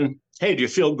saying, hey, do you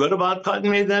feel good about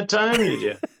cutting me that time? Did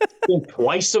you think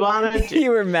twice about it? You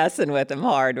were messing with him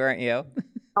hard, weren't you?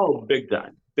 Oh, big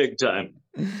time. Big time.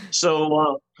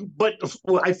 So, but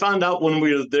I found out when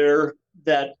we were there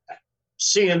that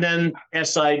CNN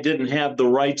SI didn't have the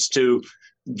rights to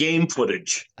game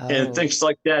footage and things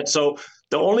like that. So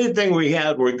the only thing we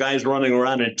had were guys running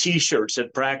around in T-shirts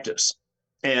at practice,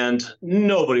 and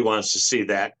nobody wants to see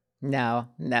that. No,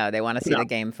 they want to see the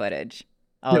game footage.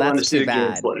 Oh, they that's want to see too the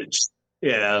bad. Game footage.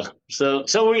 Yeah. So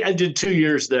I did 2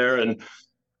 years there, and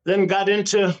then got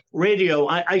into radio.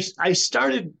 I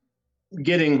started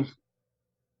getting,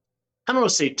 I don't want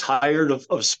to say tired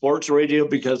of sports radio,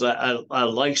 because I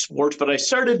like sports, but I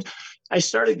started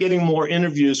getting more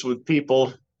interviews with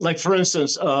people. Like, for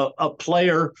instance, a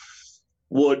player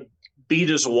would beat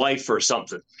his wife or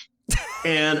something,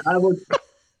 and I would.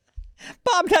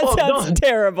 Bob, that sounds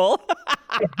terrible.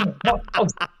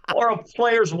 Or a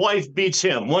player's wife beats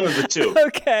him, one of the two.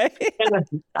 Okay.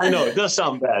 And I know it does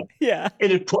sound bad. Yeah.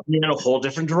 And it put me in a whole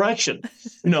different direction.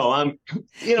 No,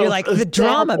 you're like, the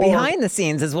drama behind the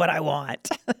scenes is what I want.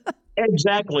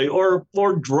 Exactly. Or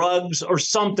drugs or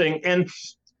something. And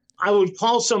I would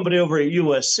call somebody over at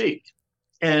USC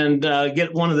and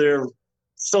get one of their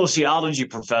sociology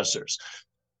professors.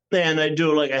 And I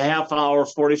do like a half hour,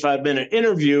 45-minute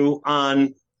interview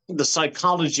on the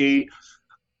psychology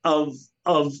of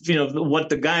what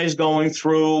the guy's going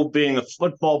through being a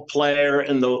football player,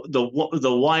 and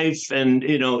the wife, and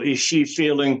is she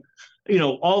feeling,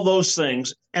 all those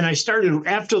things. And I started,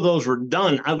 after those were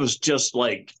done, I was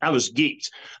geeked.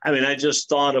 I mean, I just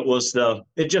thought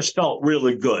it just felt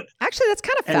really good. Actually, that's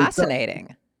kind of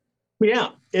fascinating. Yeah,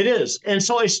 it is. And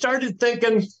so I started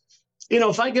thinking,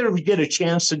 if I get a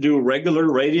chance to do regular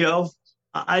radio,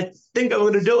 I think I'm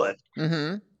going to do it.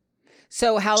 Mm-hmm.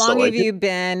 So how long have you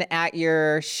been at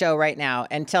your show right now?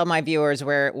 And tell my viewers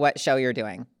what show you're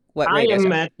doing. What radio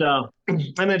show?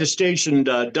 I'm at a station,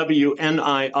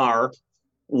 WNIR,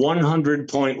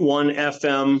 100.1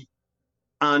 FM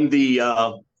on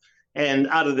the and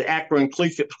out of the Akron,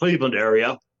 Cleveland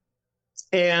area.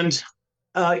 And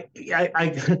I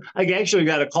actually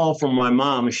got a call from my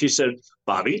mom, and she said,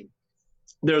 Bobby,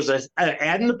 there's an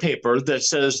ad in the paper that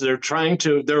says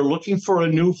they're looking for a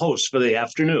new host for the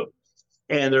afternoon,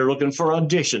 and they're looking for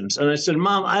auditions. And I said,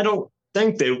 Mom, I don't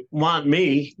think they want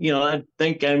me. I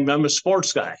think I'm a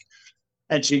sports guy.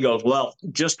 And she goes, well,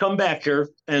 just come back here.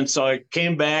 And so I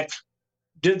came back,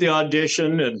 did the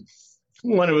audition. And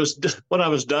when I was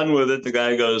done with it, the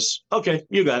guy goes, okay,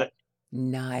 you got it.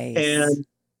 Nice. And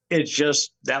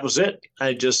that was it.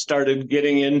 I just started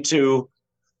getting into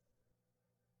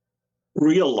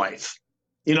real life.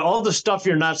 All the stuff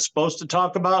you're not supposed to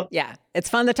talk about. Yeah. It's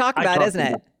fun to talk about, isn't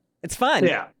it? It's fun.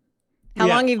 Yeah. How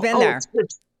long you've been there?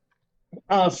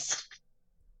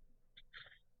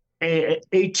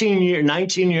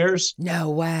 19 years. No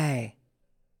way.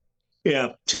 Yeah,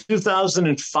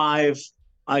 2005,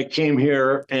 I came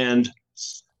here, and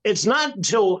it's not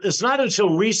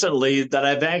until recently that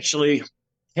I've actually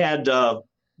had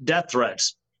death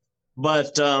threats.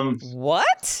 But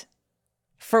what?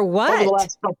 For what?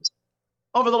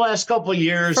 Over the last couple of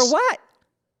years. For what?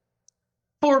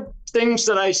 For things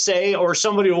that I say, or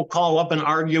somebody will call up and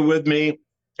argue with me,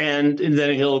 and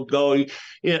then he'll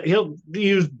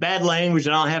use bad language,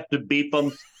 and I'll have to beep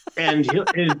him. And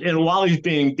while he's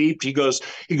being beeped, he goes,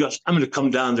 "I'm going to come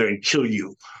down there and kill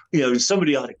you.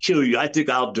 Somebody ought to kill you. I think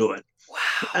I'll do it."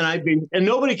 Wow. And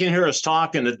nobody can hear us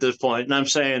talking at this point. And I'm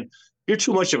saying, "You're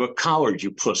too much of a coward,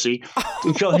 you pussy.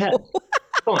 Go ahead.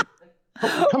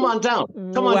 Come on down.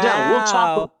 Come on down. We'll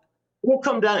talk. We'll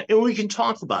come down and we can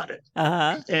talk about it."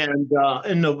 And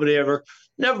nobody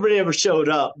ever showed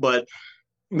up. But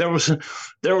there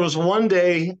was one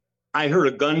day I heard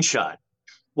a gunshot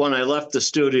when I left the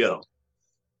studio,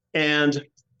 and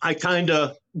I kind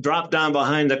of dropped down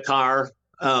behind the car.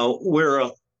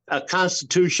 We're a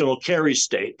constitutional carry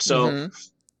state, so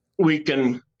we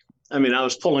can. I mean, I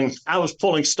was pulling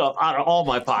stuff out of all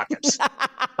my pockets.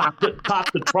 Pop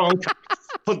the trunk,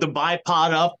 put the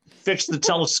bipod up, fix the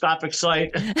telescopic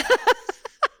sight.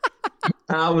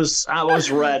 I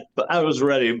was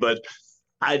ready, but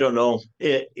I don't know.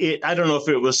 I don't know if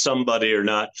it was somebody or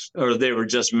not, or they were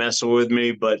just messing with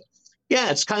me. But yeah,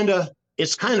 it's kind of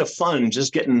fun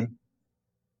just getting.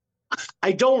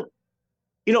 I don't.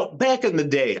 Back in the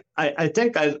day, I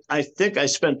think I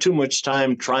spent too much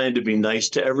time trying to be nice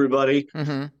to everybody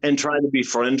and trying to be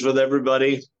friends with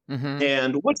everybody,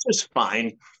 and which is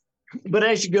fine. But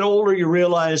as you get older, you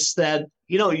realize that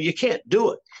you can't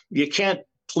do it. You can't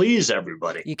please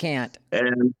everybody. You can't.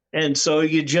 And so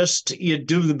you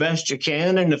do the best you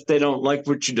can, and if they don't like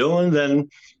what you're doing, then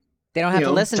they don't have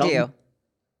to listen to you.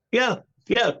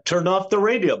 Yeah, turn off the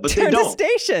radio, but turn they don't.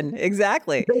 The station,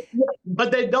 exactly.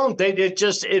 But they don't.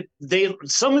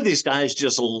 Some of these guys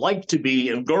just like to be,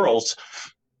 and girls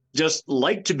just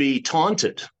like to be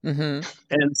taunted, and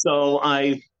so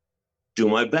I do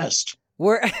my best.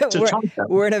 We're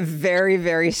in a very,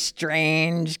 very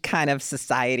strange kind of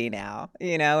society now.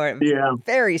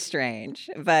 Very strange.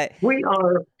 But we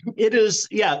are. It is.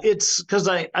 Yeah, it's because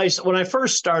I when I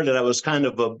first started, I was kind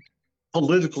of a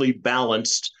politically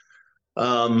balanced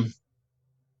type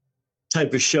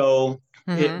of show,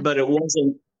 but it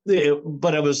wasn't.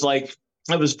 But it was like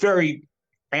I was very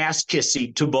ass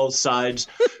kissy to both sides,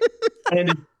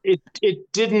 and it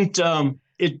didn't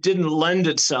lend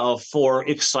itself for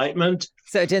excitement.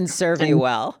 So it didn't serve you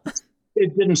well.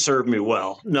 It didn't serve me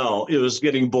well. No, it was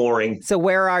getting boring. So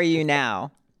where are you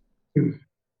now?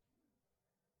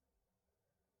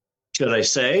 Should I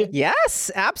say? Yes,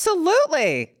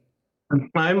 absolutely.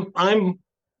 I'm.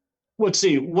 Let's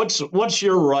see. What's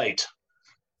your right?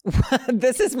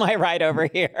 This is my right over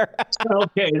here.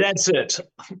 Okay, that's it.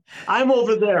 I'm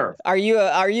over there. Are you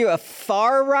a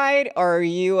far right, or are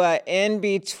you in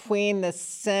between the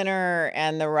center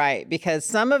and the right? Because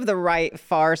some of the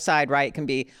far side right can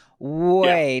be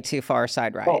way too far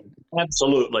side right. Oh,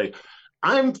 absolutely.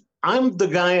 I'm the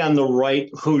guy on the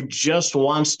right who just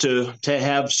wants to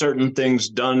have certain things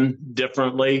done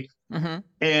differently,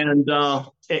 and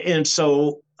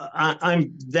so.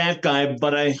 I'm that guy,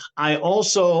 but I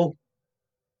also,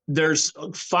 there's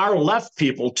far left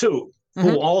people too,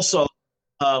 who also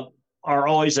are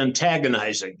always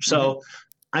antagonizing. So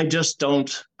I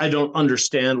don't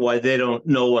understand why they don't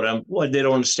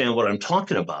understand what I'm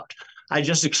talking about. I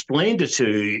just explained it to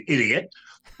you, you idiot.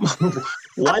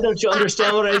 Why don't you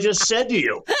understand what I just said to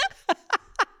you?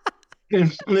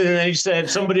 And then he said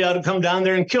somebody ought to come down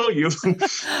there and kill you.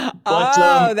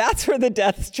 But, that's where the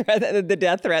death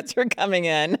threats are coming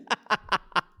in.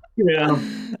 Yeah.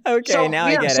 Okay, so, now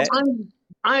I get it.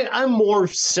 I'm more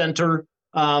center.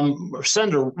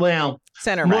 Well,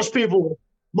 center. Most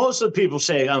of the people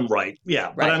say I'm right.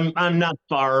 Yeah, right. But I'm not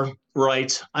far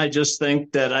right. I just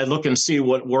think that I look and see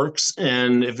what works,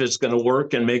 and if it's going to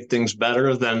work and make things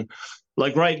better, then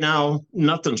like right now,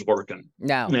 nothing's working.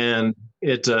 No. And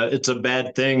it's a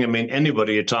bad thing. I mean,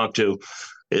 anybody you talk to,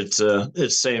 it's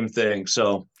same thing.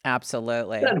 So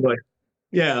absolutely. Anyway,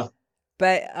 yeah.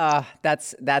 But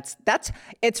that's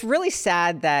it's really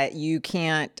sad that you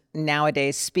can't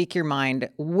nowadays speak your mind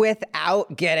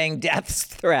without getting death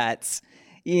threats.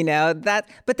 But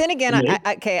then again,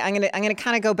 I'm gonna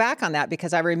kind of go back on that,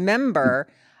 because I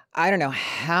remember. I don't know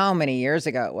how many years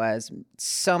ago it was,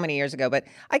 so many years ago, but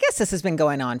I guess this has been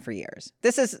going on for years.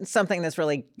 This is something that's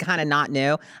really kind of not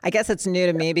new. I guess it's new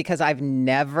to me because I've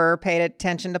never paid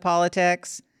attention to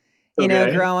politics,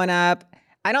 growing up.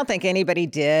 I don't think anybody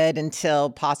did until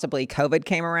possibly COVID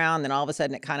came around. Then all of a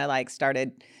sudden it kind of like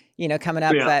started, coming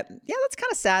up. Yeah. But yeah, that's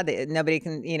kind of sad that nobody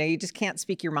can, you just can't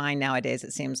speak your mind nowadays,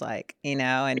 it seems like,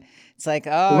 and it's like,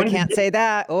 oh, I can't say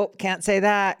that. Oh, can't say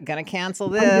that. Gonna cancel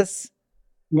this.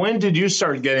 When did you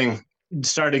starting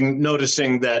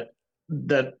noticing that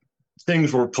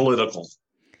things were political?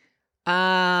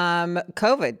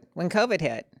 COVID, when COVID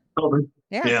hit. COVID.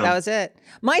 Yeah, that was it.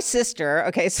 My sister,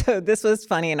 okay, so this was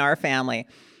funny in our family.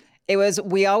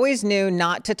 We always knew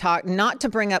not to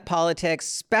bring up politics,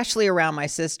 especially around my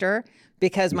sister,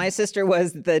 because my sister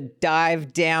was the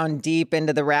dive down deep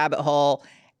into the rabbit hole.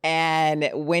 And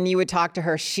when you would talk to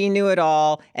her, she knew it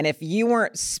all. And if you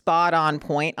weren't spot on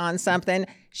point on something,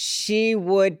 she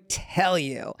would tell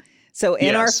you. So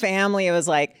in our family, it was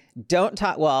like, don't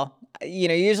talk. Well,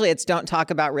 usually it's don't talk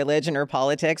about religion or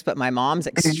politics, but my mom's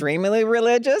extremely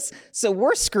religious. So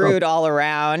we're screwed all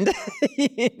around.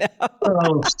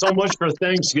 Oh, so much for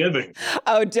Thanksgiving.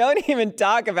 Oh, don't even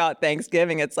talk about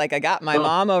Thanksgiving. It's like I got my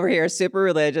mom over here, super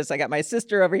religious. I got my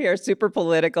sister over here, super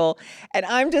political. And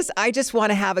I just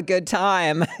want to have a good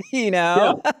time,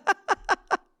 Yeah.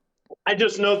 I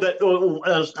just know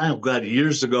that,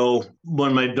 years ago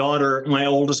when my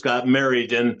oldest got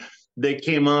married, and they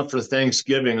came out for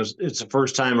Thanksgiving. It's the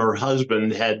first time her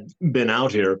husband had been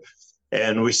out here.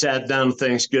 And we sat down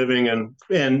Thanksgiving,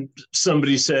 and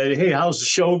somebody said, "Hey, how's the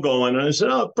show going?" And I said,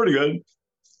 "Oh, pretty good."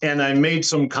 And I made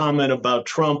some comment about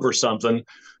Trump or something,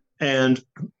 and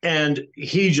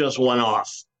he just went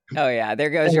off. Oh, yeah. There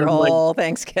goes your whole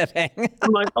Thanksgiving.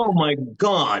 I'm like, oh, my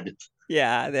God.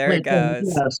 Yeah, there it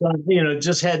goes. Yeah, so,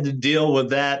 just had to deal with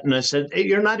that. And I said, hey,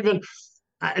 you're not even...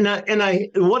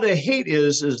 what I hate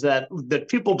is that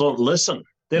people don't listen.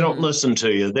 They don't listen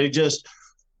to you. They just,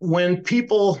 when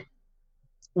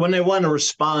they want to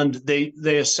respond, they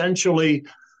essentially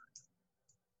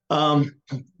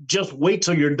just wait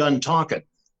till you're done talking.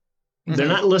 Mm-hmm. They're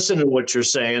not listening to what you're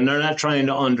saying. They're not trying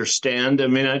to understand. I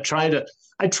mean, I try to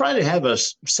have a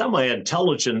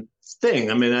semi-intelligent thing.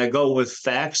 I mean, I go with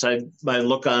facts. I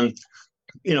look on,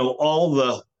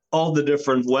 all the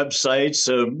different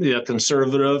websites,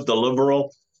 conservative, the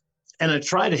liberal, and I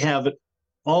try to have it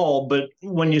all. But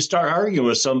when you start arguing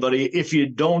with somebody, if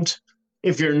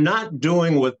you're not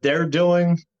doing what they're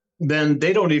doing, then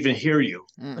they don't even hear you.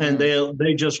 Mm-hmm. And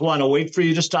they just want to wait for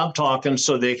you to stop talking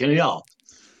so they can yell.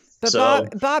 But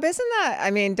Bob, isn't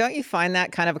that, don't you find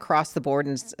that kind of across the board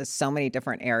in so many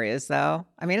different areas, though?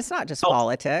 I mean, it's not just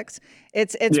politics.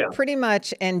 It's pretty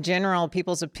much in general,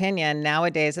 people's opinion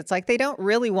nowadays. It's like they don't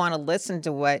really want to listen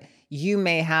to what you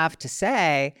may have to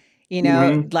say.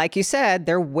 Like you said,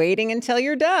 they're waiting until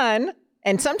you're done.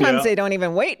 And sometimes they don't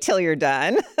even wait till you're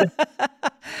done.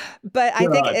 But I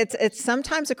think it's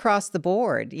sometimes across the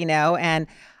board, and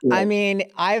I mean,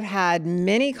 I've had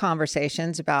many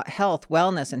conversations about health,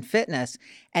 wellness, and fitness.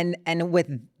 And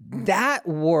with that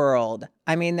world,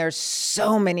 I mean, there's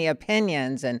so many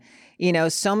opinions and,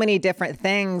 so many different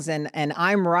things. And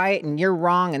I'm right and you're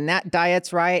wrong and that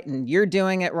diet's right and you're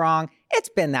doing it wrong. It's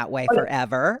been that way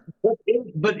forever.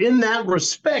 But in that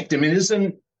respect, I mean,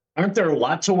 aren't there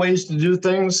lots of ways to do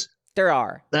things? There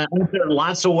are. Aren't there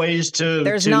lots of ways to...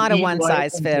 There's not a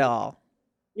one-size-fit-all.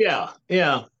 Yeah.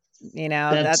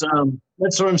 That's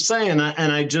what I'm saying.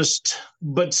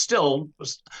 But still,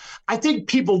 I think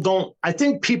people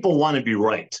want to be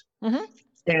right. Mm-hmm.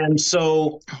 And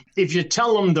so if you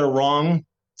tell them they're wrong,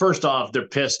 first off, they're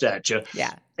pissed at you.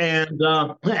 Yeah. And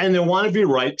they want to be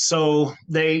right. So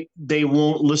they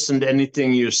won't listen to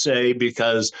anything you say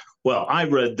because, well, I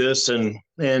read this and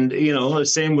the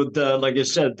same with like I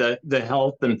said, the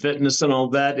health and fitness and all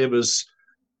that. It was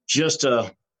just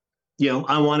I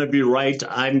want to be right.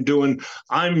 I'm doing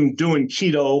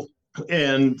keto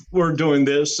and we're doing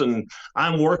this and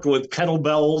I'm working with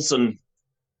kettlebells and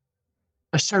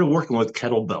I started working with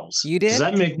kettlebells. You did?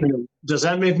 Does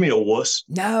that make me a wuss?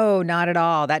 No, not at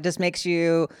all. That just makes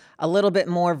you a little bit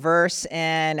more versed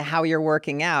in how you're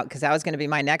working out. Because that was going to be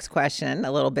my next question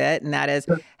a little bit. And that is,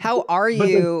 how are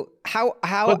you?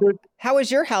 How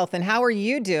is your health and how are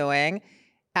you doing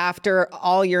after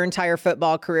all your entire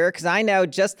football career? Because I know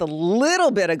just the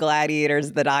little bit of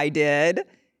gladiators that I did,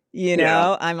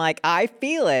 I'm like, I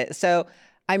feel it. So,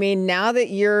 I mean, now that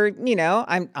you're,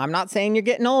 I'm not saying you're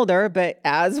getting older, but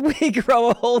as we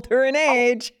grow older in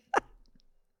age.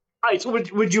 All right, so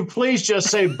would you please just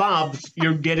say, Bob,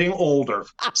 you're getting older?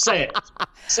 Say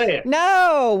it.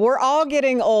 No, we're all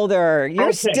getting older.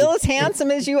 You're still as handsome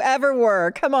as you ever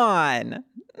were. Come on.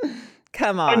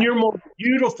 And you're more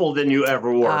beautiful than you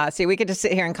ever were. See, we could just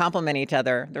sit here and compliment each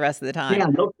other the rest of the time. Yeah,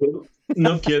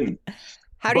 no kidding.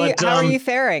 How are you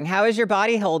faring? How is your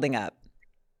body holding up?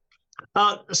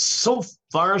 So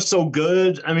far, so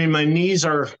good. I mean, my knees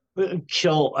are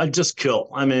kill. I just kill.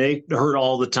 I mean, they hurt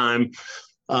all the time,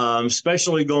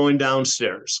 especially going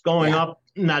downstairs. Going Yeah. up,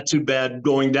 not too bad.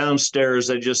 Going downstairs,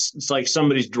 it's like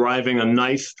somebody's driving a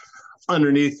knife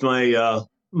underneath my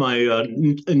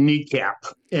kneecap,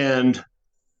 and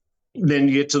then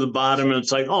you get to the bottom and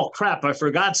it's like, oh crap, I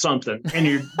forgot something. And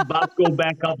you're about to go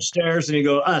back upstairs and you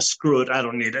go, screw it, I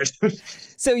don't need it.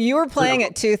 So you were playing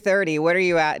at 230. What are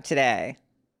you at today?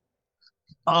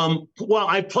 Well,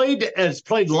 I played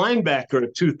linebacker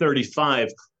at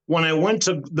 235. When I went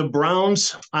to the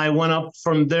Browns, I went up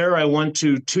from there. I went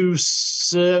to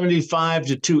 275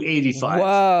 to 285.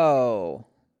 Whoa.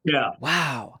 Yeah.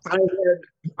 Wow.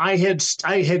 I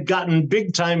had gotten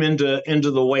big time into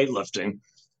the weightlifting.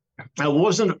 I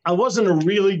wasn't a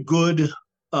really good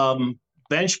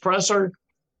bench presser.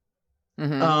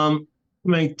 Mm-hmm. I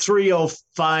mean,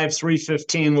 305,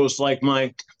 315 was like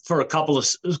for a couple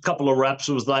of reps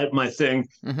was like my thing.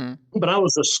 Mm-hmm. But I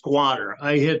was a squatter.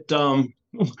 I hit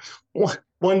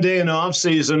one day in the off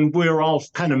season, we were all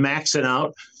kind of maxing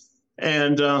out,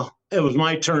 and it was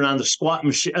my turn on the squat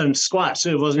machine and squats.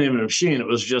 It wasn't even a machine; it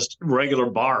was just regular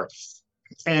bar,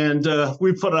 and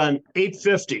we put on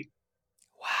 850.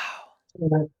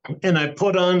 Wow. And I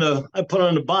put on the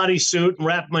bodysuit and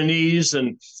wrapped my knees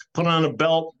and put on a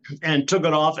belt and took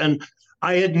it off. And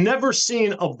I had never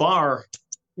seen a bar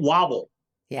wobble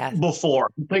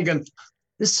before. I'm thinking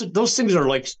those things are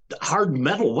like hard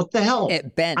metal. What the hell?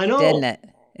 It bent, I know. didn't it?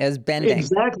 It was bending.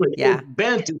 Exactly. Yeah. It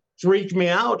bent. It freaked me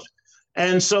out.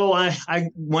 And so I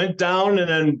went down and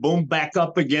then boom, back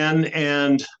up again.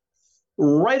 And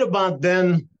right about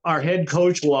then, our head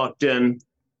coach walked in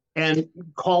and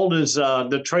called our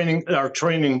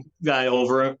training guy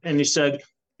over, and he said,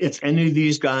 if any of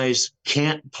these guys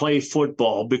can't play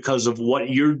football because of what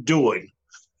you're doing,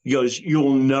 he goes,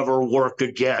 you'll never work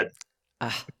again.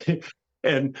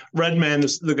 And Redman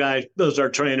is the guy, that's our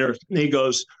trainer. And he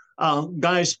goes,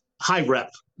 guys, high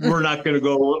rep. We're not going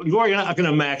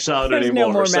to max out There's anymore.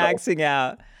 No more maxing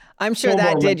out. I'm sure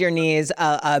that did your knees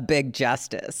a big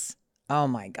justice. Oh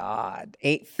my God,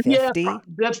 850? Yeah,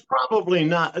 that's probably.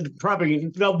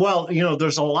 Well,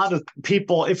 there's a lot of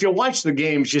people. If you watch the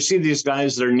games, you see these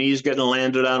guys, their knees getting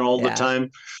landed on all the time.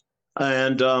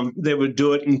 And they would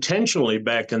do it intentionally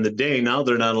back in the day. Now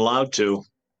they're not allowed to.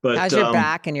 But how's your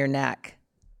back and your neck?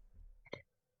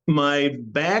 My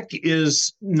back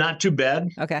is not too bad.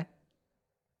 Okay.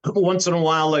 Once in a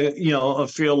while, I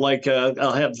feel like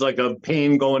I'll have like a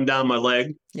pain going down my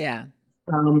leg. Yeah.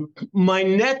 My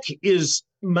neck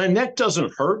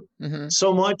doesn't hurt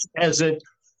so much as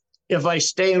if I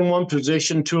stay in one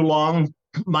position too long,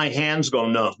 my hands go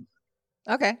numb.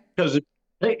 Okay. Because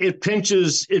it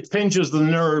pinches the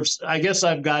nerves. I guess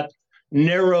I've got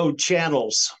narrow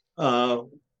channels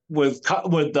with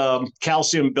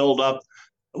calcium buildup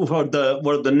where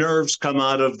the nerves come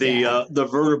out of the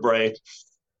vertebrae,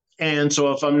 and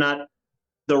so if I'm not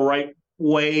the right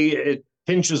way, it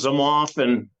pinches them off,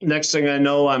 and next thing I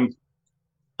know, I'm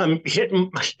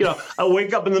hitting. I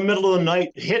wake up in the middle of the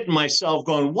night hitting myself,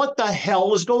 going, "What the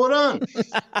hell is going on?"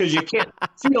 Because you can't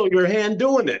feel your hand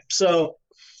doing it. So,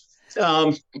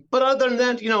 but other than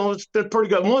that, it's been pretty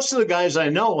good. Most of the guys I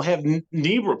know have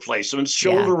knee replacements,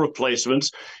 shoulder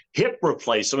replacements, hip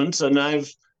replacements, and I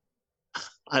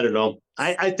don't know.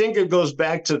 I think it goes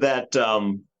back to that.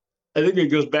 I think it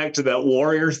goes back to that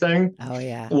warrior thing. Oh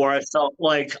yeah. Where I felt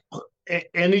like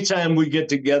anytime we get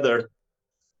together,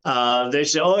 they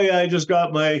say, "Oh yeah, I just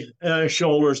got my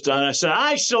shoulders done." I said,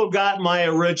 "I still got my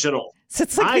original." So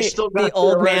it's like the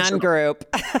old man group.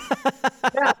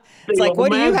 Yeah, it's like,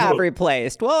 what do you have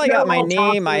replaced? Well, I got my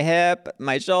knee, my hip,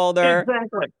 my shoulder.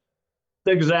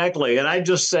 Exactly. And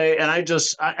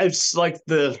it's like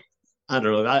I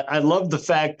don't know. I love the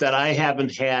fact that I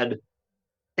haven't had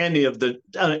any of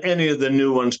the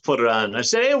new ones put it on. I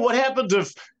say, hey, what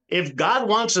happens if God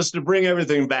wants us to bring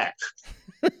everything back?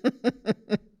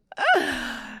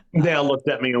 They all looked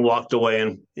at me and walked away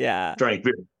and drank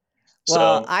beer.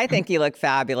 Well, I think you look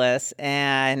fabulous.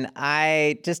 And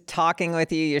just talking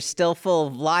with you, you're still full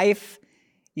of life.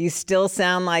 You still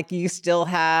sound like you still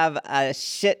have a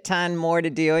shit ton more to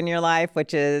do in your life,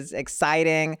 which is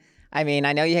exciting. I mean,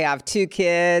 I know you have 2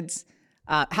 kids.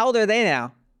 How old are they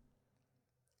now?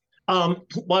 Well,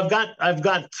 I've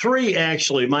got 3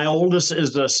 actually. My oldest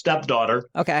is a stepdaughter.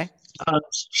 Okay.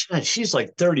 She's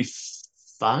like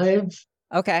 35.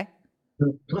 Okay.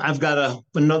 I've got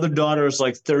another daughter who's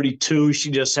like 32.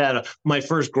 She just had my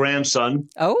first grandson.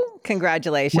 Oh,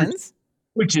 congratulations.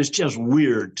 Which is just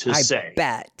weird to say. I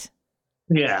bet.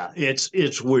 Yeah,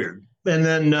 it's weird. And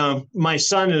then my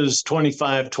son is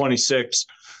 25, 26,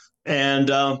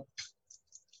 and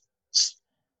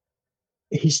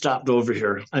he stopped over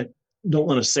here. I don't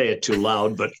want to say it too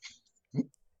loud, but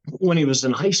when he was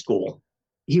in high school,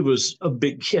 he was a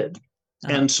big kid.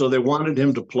 And so they wanted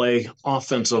him to play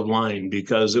offensive line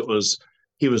because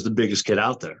he was the biggest kid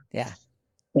out there. Yeah.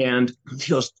 And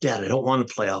he goes, Dad, I don't want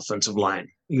to play offensive line.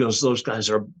 He goes, those guys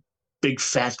are big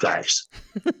fat guys.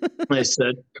 And I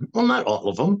said, well, not all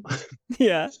of them.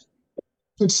 Yeah.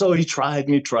 And so he tried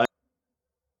and he tried.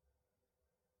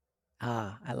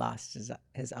 I lost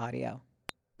his audio.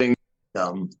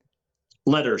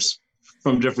 Letters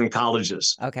from different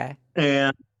colleges. Okay.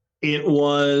 And that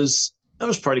was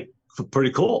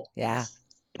pretty cool. Yeah.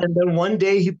 And then one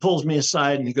day he pulls me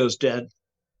aside and he goes, Dad,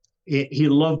 he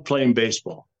loved playing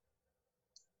baseball.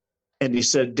 And he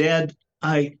said, Dad,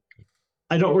 I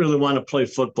don't really want to play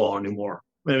football anymore.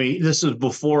 I mean, this is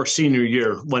before senior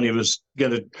year when he was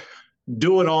going to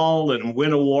do it all and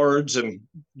win awards and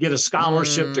get a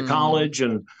scholarship to college.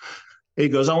 And he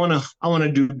goes, I want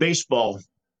to do baseball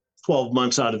 12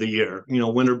 months out of the year,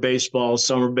 winter baseball,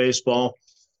 summer baseball.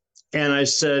 And I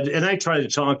said, and I tried to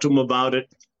talk to him about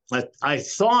it. I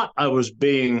thought I was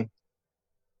being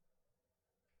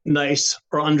nice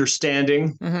or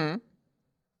understanding,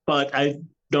 but I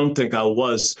don't think I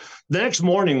was. The next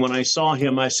morning when I saw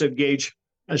him, I said, Gage,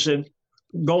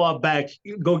 go out back,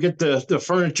 go get the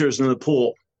furnitures in the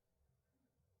pool.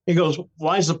 He goes,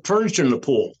 why is the furniture in the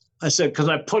pool? I said, because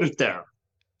I put it there.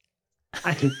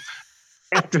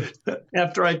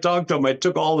 After I talked to him, I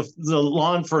took all the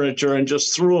lawn furniture and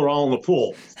just threw it all in the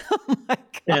pool. Oh my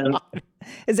God.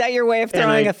 Is that your way of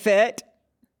throwing a fit?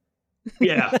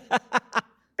 Yeah.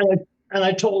 And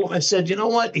I told him, I said, you know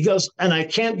what? He goes, and I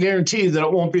can't guarantee that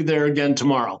it won't be there again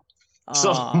tomorrow.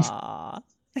 Aww,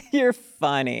 you're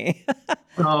funny.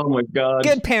 Oh my God.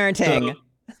 Good parenting.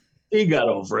 So he got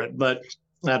over it, but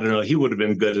I don't know. He would have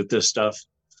been good at this stuff.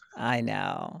 I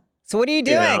know. So what are you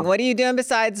doing? Yeah. What are you doing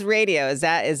besides radio? Is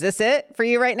this it for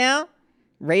you right now?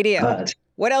 Radio.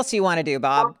 What else do you want to do,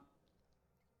 Bob?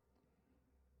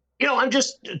 I'm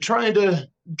just trying to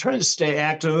stay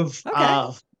active.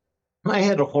 Okay. I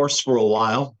had a horse for a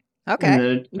while. Okay. And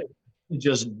then it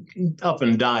just up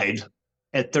and died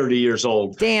at 30 years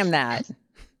old. Damn that.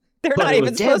 They're not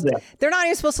even supposed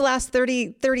to last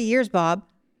 30 years, Bob.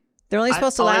 They're only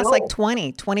supposed to last like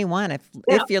 20, 21 if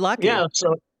you're lucky. Yeah,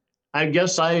 so I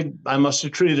guess I must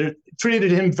have treated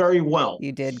him very well.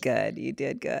 You did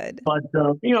good. But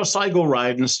so I go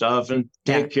ride and stuff and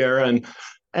take care, and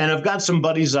I've got some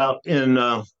buddies out in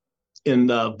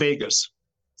Vegas,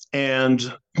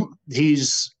 and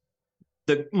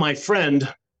my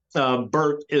friend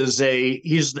Bert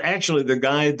he's actually the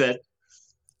guy that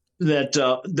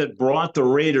brought the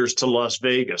Raiders to Las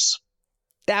Vegas.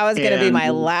 That was going to be my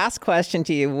last question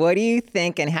to you. What do you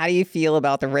think and how do you feel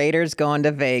about the Raiders going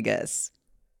to Vegas?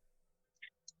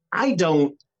 I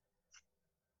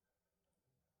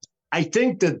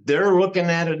think that they're looking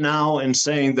at it now and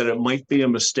saying that it might be a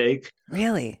mistake.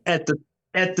 Really? At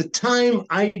the time,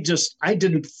 I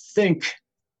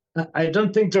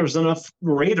don't think there was enough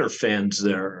Raider fans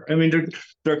there. I mean,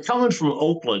 they're coming from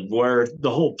Oakland, where the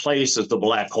whole place is the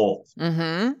black hole.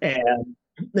 Mm-hmm.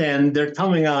 And they're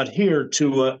coming out here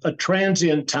to a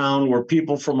transient town where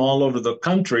people from all over the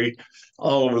country,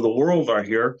 all over the world are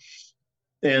here.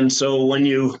 And so when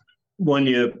you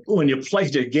play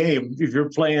the game, if you're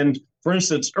playing, for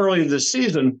instance, early this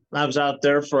season, I was out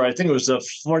there for, I think it was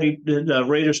the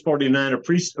Raiders 49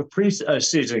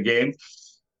 preseason game.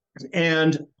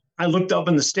 And I looked up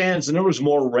in the stands and there was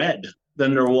more red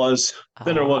than there was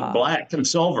black and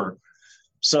silver.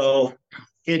 So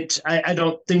I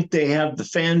don't think they have the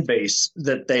fan base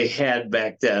that they had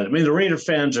back then. I mean, the Raider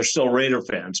fans are still Raider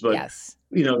fans, but yes,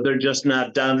 they're just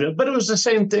not down. But it was the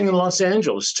same thing in Los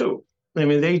Angeles too. I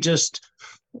mean,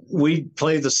 we'd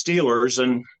play the Steelers,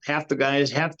 and half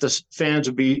the fans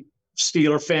would be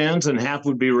Steeler fans, and half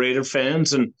would be Raider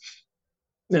fans, and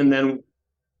then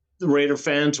the Raider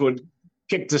fans would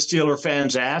kick the Steeler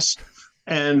fans' ass,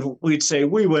 and we'd say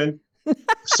we win.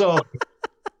 So.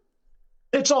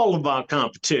 It's all about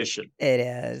competition. It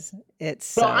is.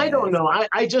 So I don't know.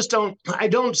 I just don't. I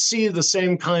don't see the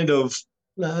same kind of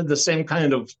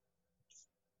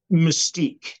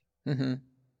mystique. Mm-hmm.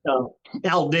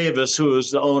 Al Davis, who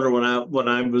was the owner when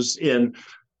I was in,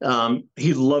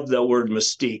 he loved that word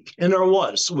mystique, and there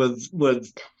was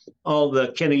with all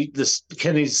the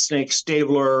Kenny Snake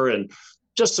Stabler and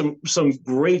just some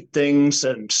great things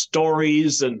and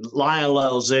stories and Lyle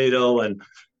Alzado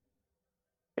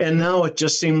and now it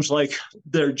just seems like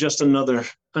they're just another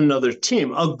another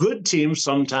team, a good team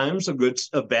sometimes,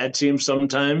 a bad team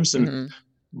sometimes,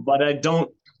 but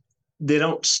they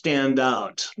don't stand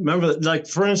out. Remember, like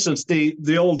for instance,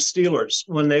 the old Steelers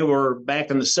when they were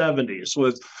back in the 70s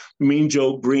with Mean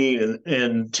Joe Green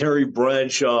and Terry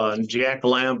Bradshaw and Jack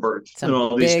Lambert and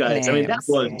all these guys. Names. I mean,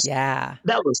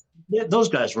 that was those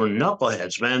guys were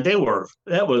knuckleheads, man.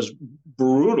 That was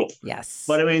brutal. Yes.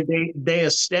 But I mean, they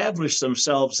established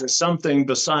themselves as something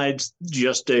besides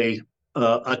just a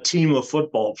team of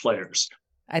football players.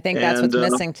 I think that's what's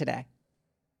missing today.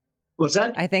 What's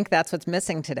that? I think that's what's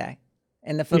missing today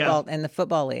in the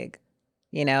football league.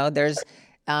 You know, there's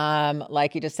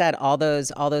like you just said, all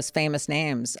those famous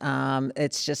names.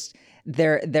 It's just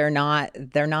they're not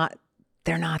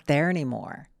there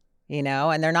anymore. You know,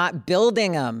 and they're not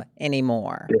building them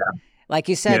anymore. Yeah. Like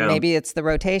you said, maybe it's the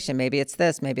rotation, maybe it's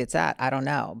this, maybe it's that. I don't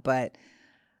know, but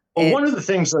one of the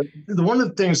things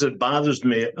that bothers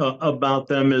me about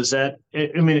them is that,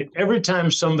 I mean, every time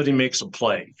somebody makes a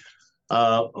play,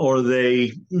 or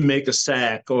they make a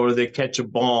sack, or they catch a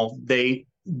ball, they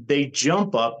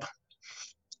jump up,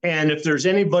 and if there's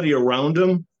anybody around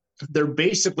them, they're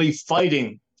basically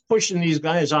fighting, pushing these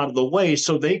guys out of the way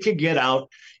so they could get out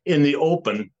in the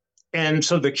open. And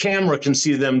so the camera can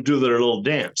see them do their little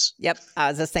dance. Yep. I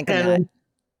was just thinking that.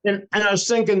 And I was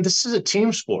thinking, this is a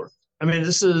team sport. I mean,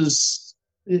 this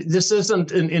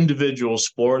isn't an individual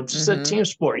sport. This is a team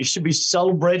sport. You should be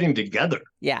celebrating together.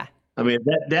 Yeah. I mean,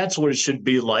 that's what it should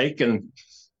be like. And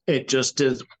it just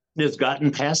is. It's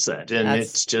gotten past that. And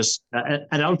it's just,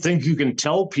 I don't think you can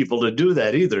tell people to do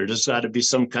that either. There's got to be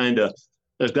some kind of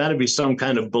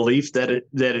belief that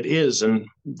it is, and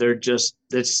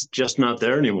it's just not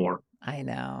there anymore. I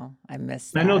know. I miss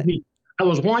that. I know. I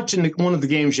was watching one of the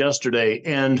games yesterday,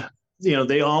 and you know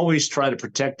they always try to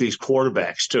protect these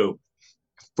quarterbacks too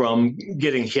from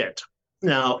getting hit.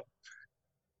 Now,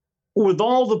 with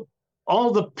all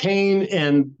the pain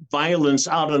and violence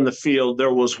out on the field,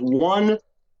 there was one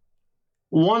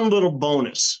little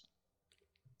bonus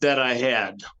that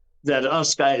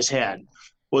us guys had.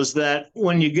 Was that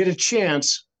when you get a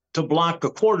chance to block a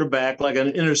quarterback like an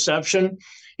interception,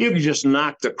 you can just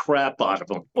knock the crap out of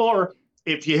him. Or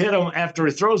if you hit him after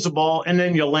he throws the ball and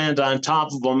then you land on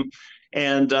top of him.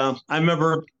 And I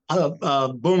remember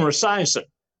Boomer Esiason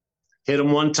hit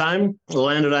him one time,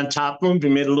 landed on top of him, he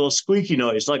made a little squeaky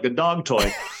noise like a dog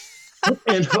toy.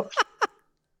 And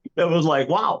it was like,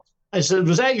 wow. I said,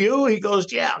 was that you? He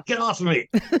goes, yeah, get off of me.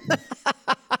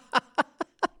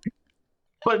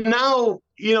 But now,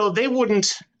 you know, they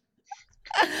wouldn't.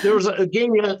 There was a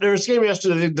game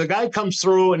yesterday. The guy comes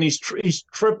through and he's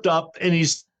tripped up and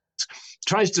he's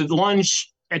tries to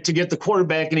lunge to get the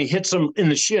quarterback and he hits him in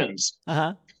the shins.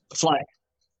 Flag.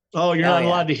 Oh, you're not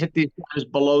allowed to hit these guys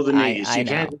below the knees. You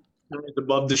can't hit guys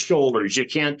above the shoulders. You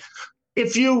can't.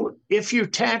 If you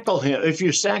tackle him, if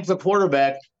you sack the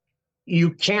quarterback,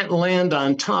 you can't land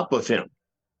on top of him.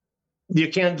 You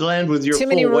can't land with your full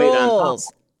weight on top.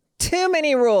 Too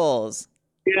many rules.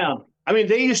 Yeah. I mean,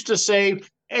 they used to say,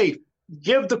 hey,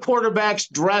 give the quarterbacks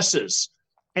dresses.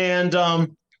 And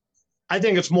I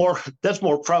think that's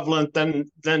more prevalent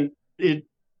than it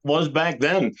was back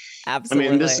then. Absolutely.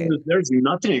 I mean, there's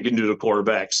nothing you can do to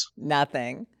quarterbacks.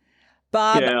 Nothing.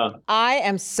 Bob, I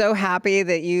am so happy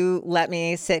that you let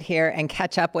me sit here and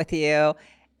catch up with you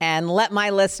and let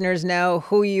my listeners know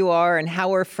who you are and how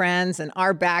we're friends and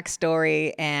our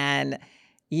backstory. And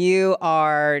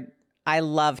I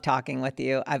love talking with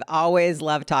you. I've always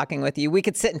loved talking with you. We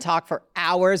could sit and talk for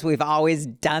hours. We've always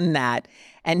done that.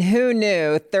 And who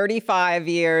knew 35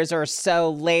 years or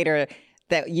so later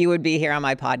that you would be here on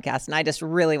my podcast. And I just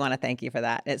really want to thank you for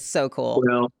that. It's so cool.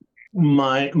 Well,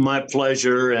 my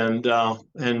pleasure. And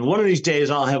one of these days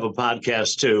I'll have a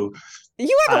podcast too.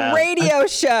 You have a radio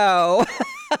show.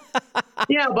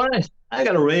 Yeah, but I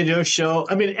got a radio show.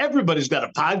 I mean, everybody's got a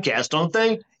podcast, don't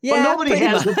they? Yeah, but nobody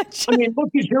has. Much. I mean, look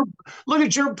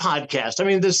at your podcast. I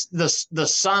mean, the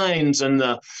signs and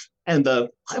the.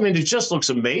 I mean, it just looks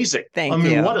amazing. Thank you. I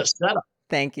mean, what a setup.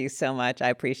 Thank you so much. I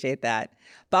appreciate that,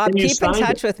 Bob. Keep in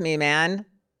touch with me, man.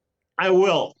 I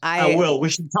will. I will. We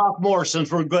should talk more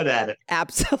since we're good at it.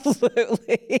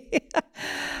 Absolutely.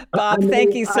 Bob,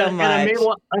 thank you so much.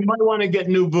 I might want to get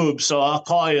new boobs, so I'll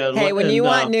call you. Hey, when you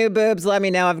want new boobs, let me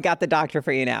know. I've got the doctor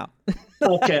for you now.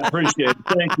 Okay, appreciate it.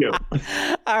 Thank you.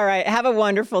 All right. Have a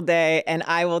wonderful day, and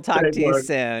I will talk to you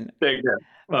soon. Take care.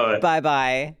 Bye.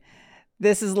 Bye-bye.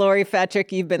 This is Lori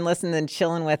Fetrick. You've been listening to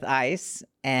Chillin' with Ice,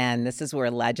 and this is where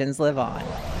legends live on.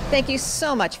 Thank you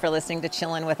so much for listening to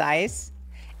Chillin' with Ice.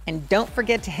 And don't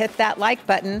forget to hit that like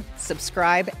button,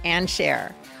 subscribe, and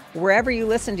share wherever you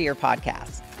listen to your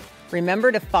podcast.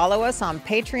 Remember to follow us on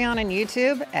Patreon and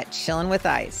YouTube at Chillin' with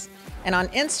Ice. And on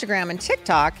Instagram and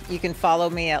TikTok, you can follow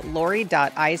me at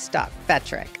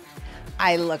lori.ice.fetrick.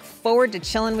 I look forward to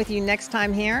chilling with you next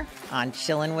time here on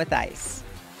Chillin' with Ice.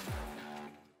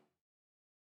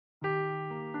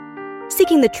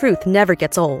 Seeking the truth never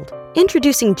gets old.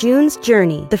 Introducing June's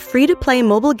Journey, the free-to-play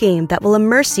mobile game that will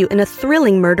immerse you in a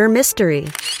thrilling murder mystery.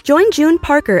 Join June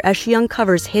Parker as she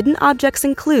uncovers hidden objects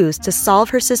and clues to solve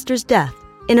her sister's death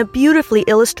in a beautifully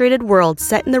illustrated world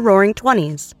set in the Roaring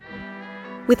 '20s.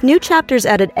 With new chapters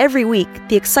added every week,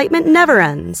 the excitement never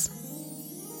ends.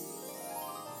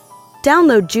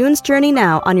 Download June's Journey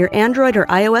now on your Android or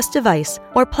iOS device,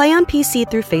 or play on PC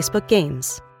through Facebook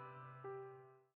Games.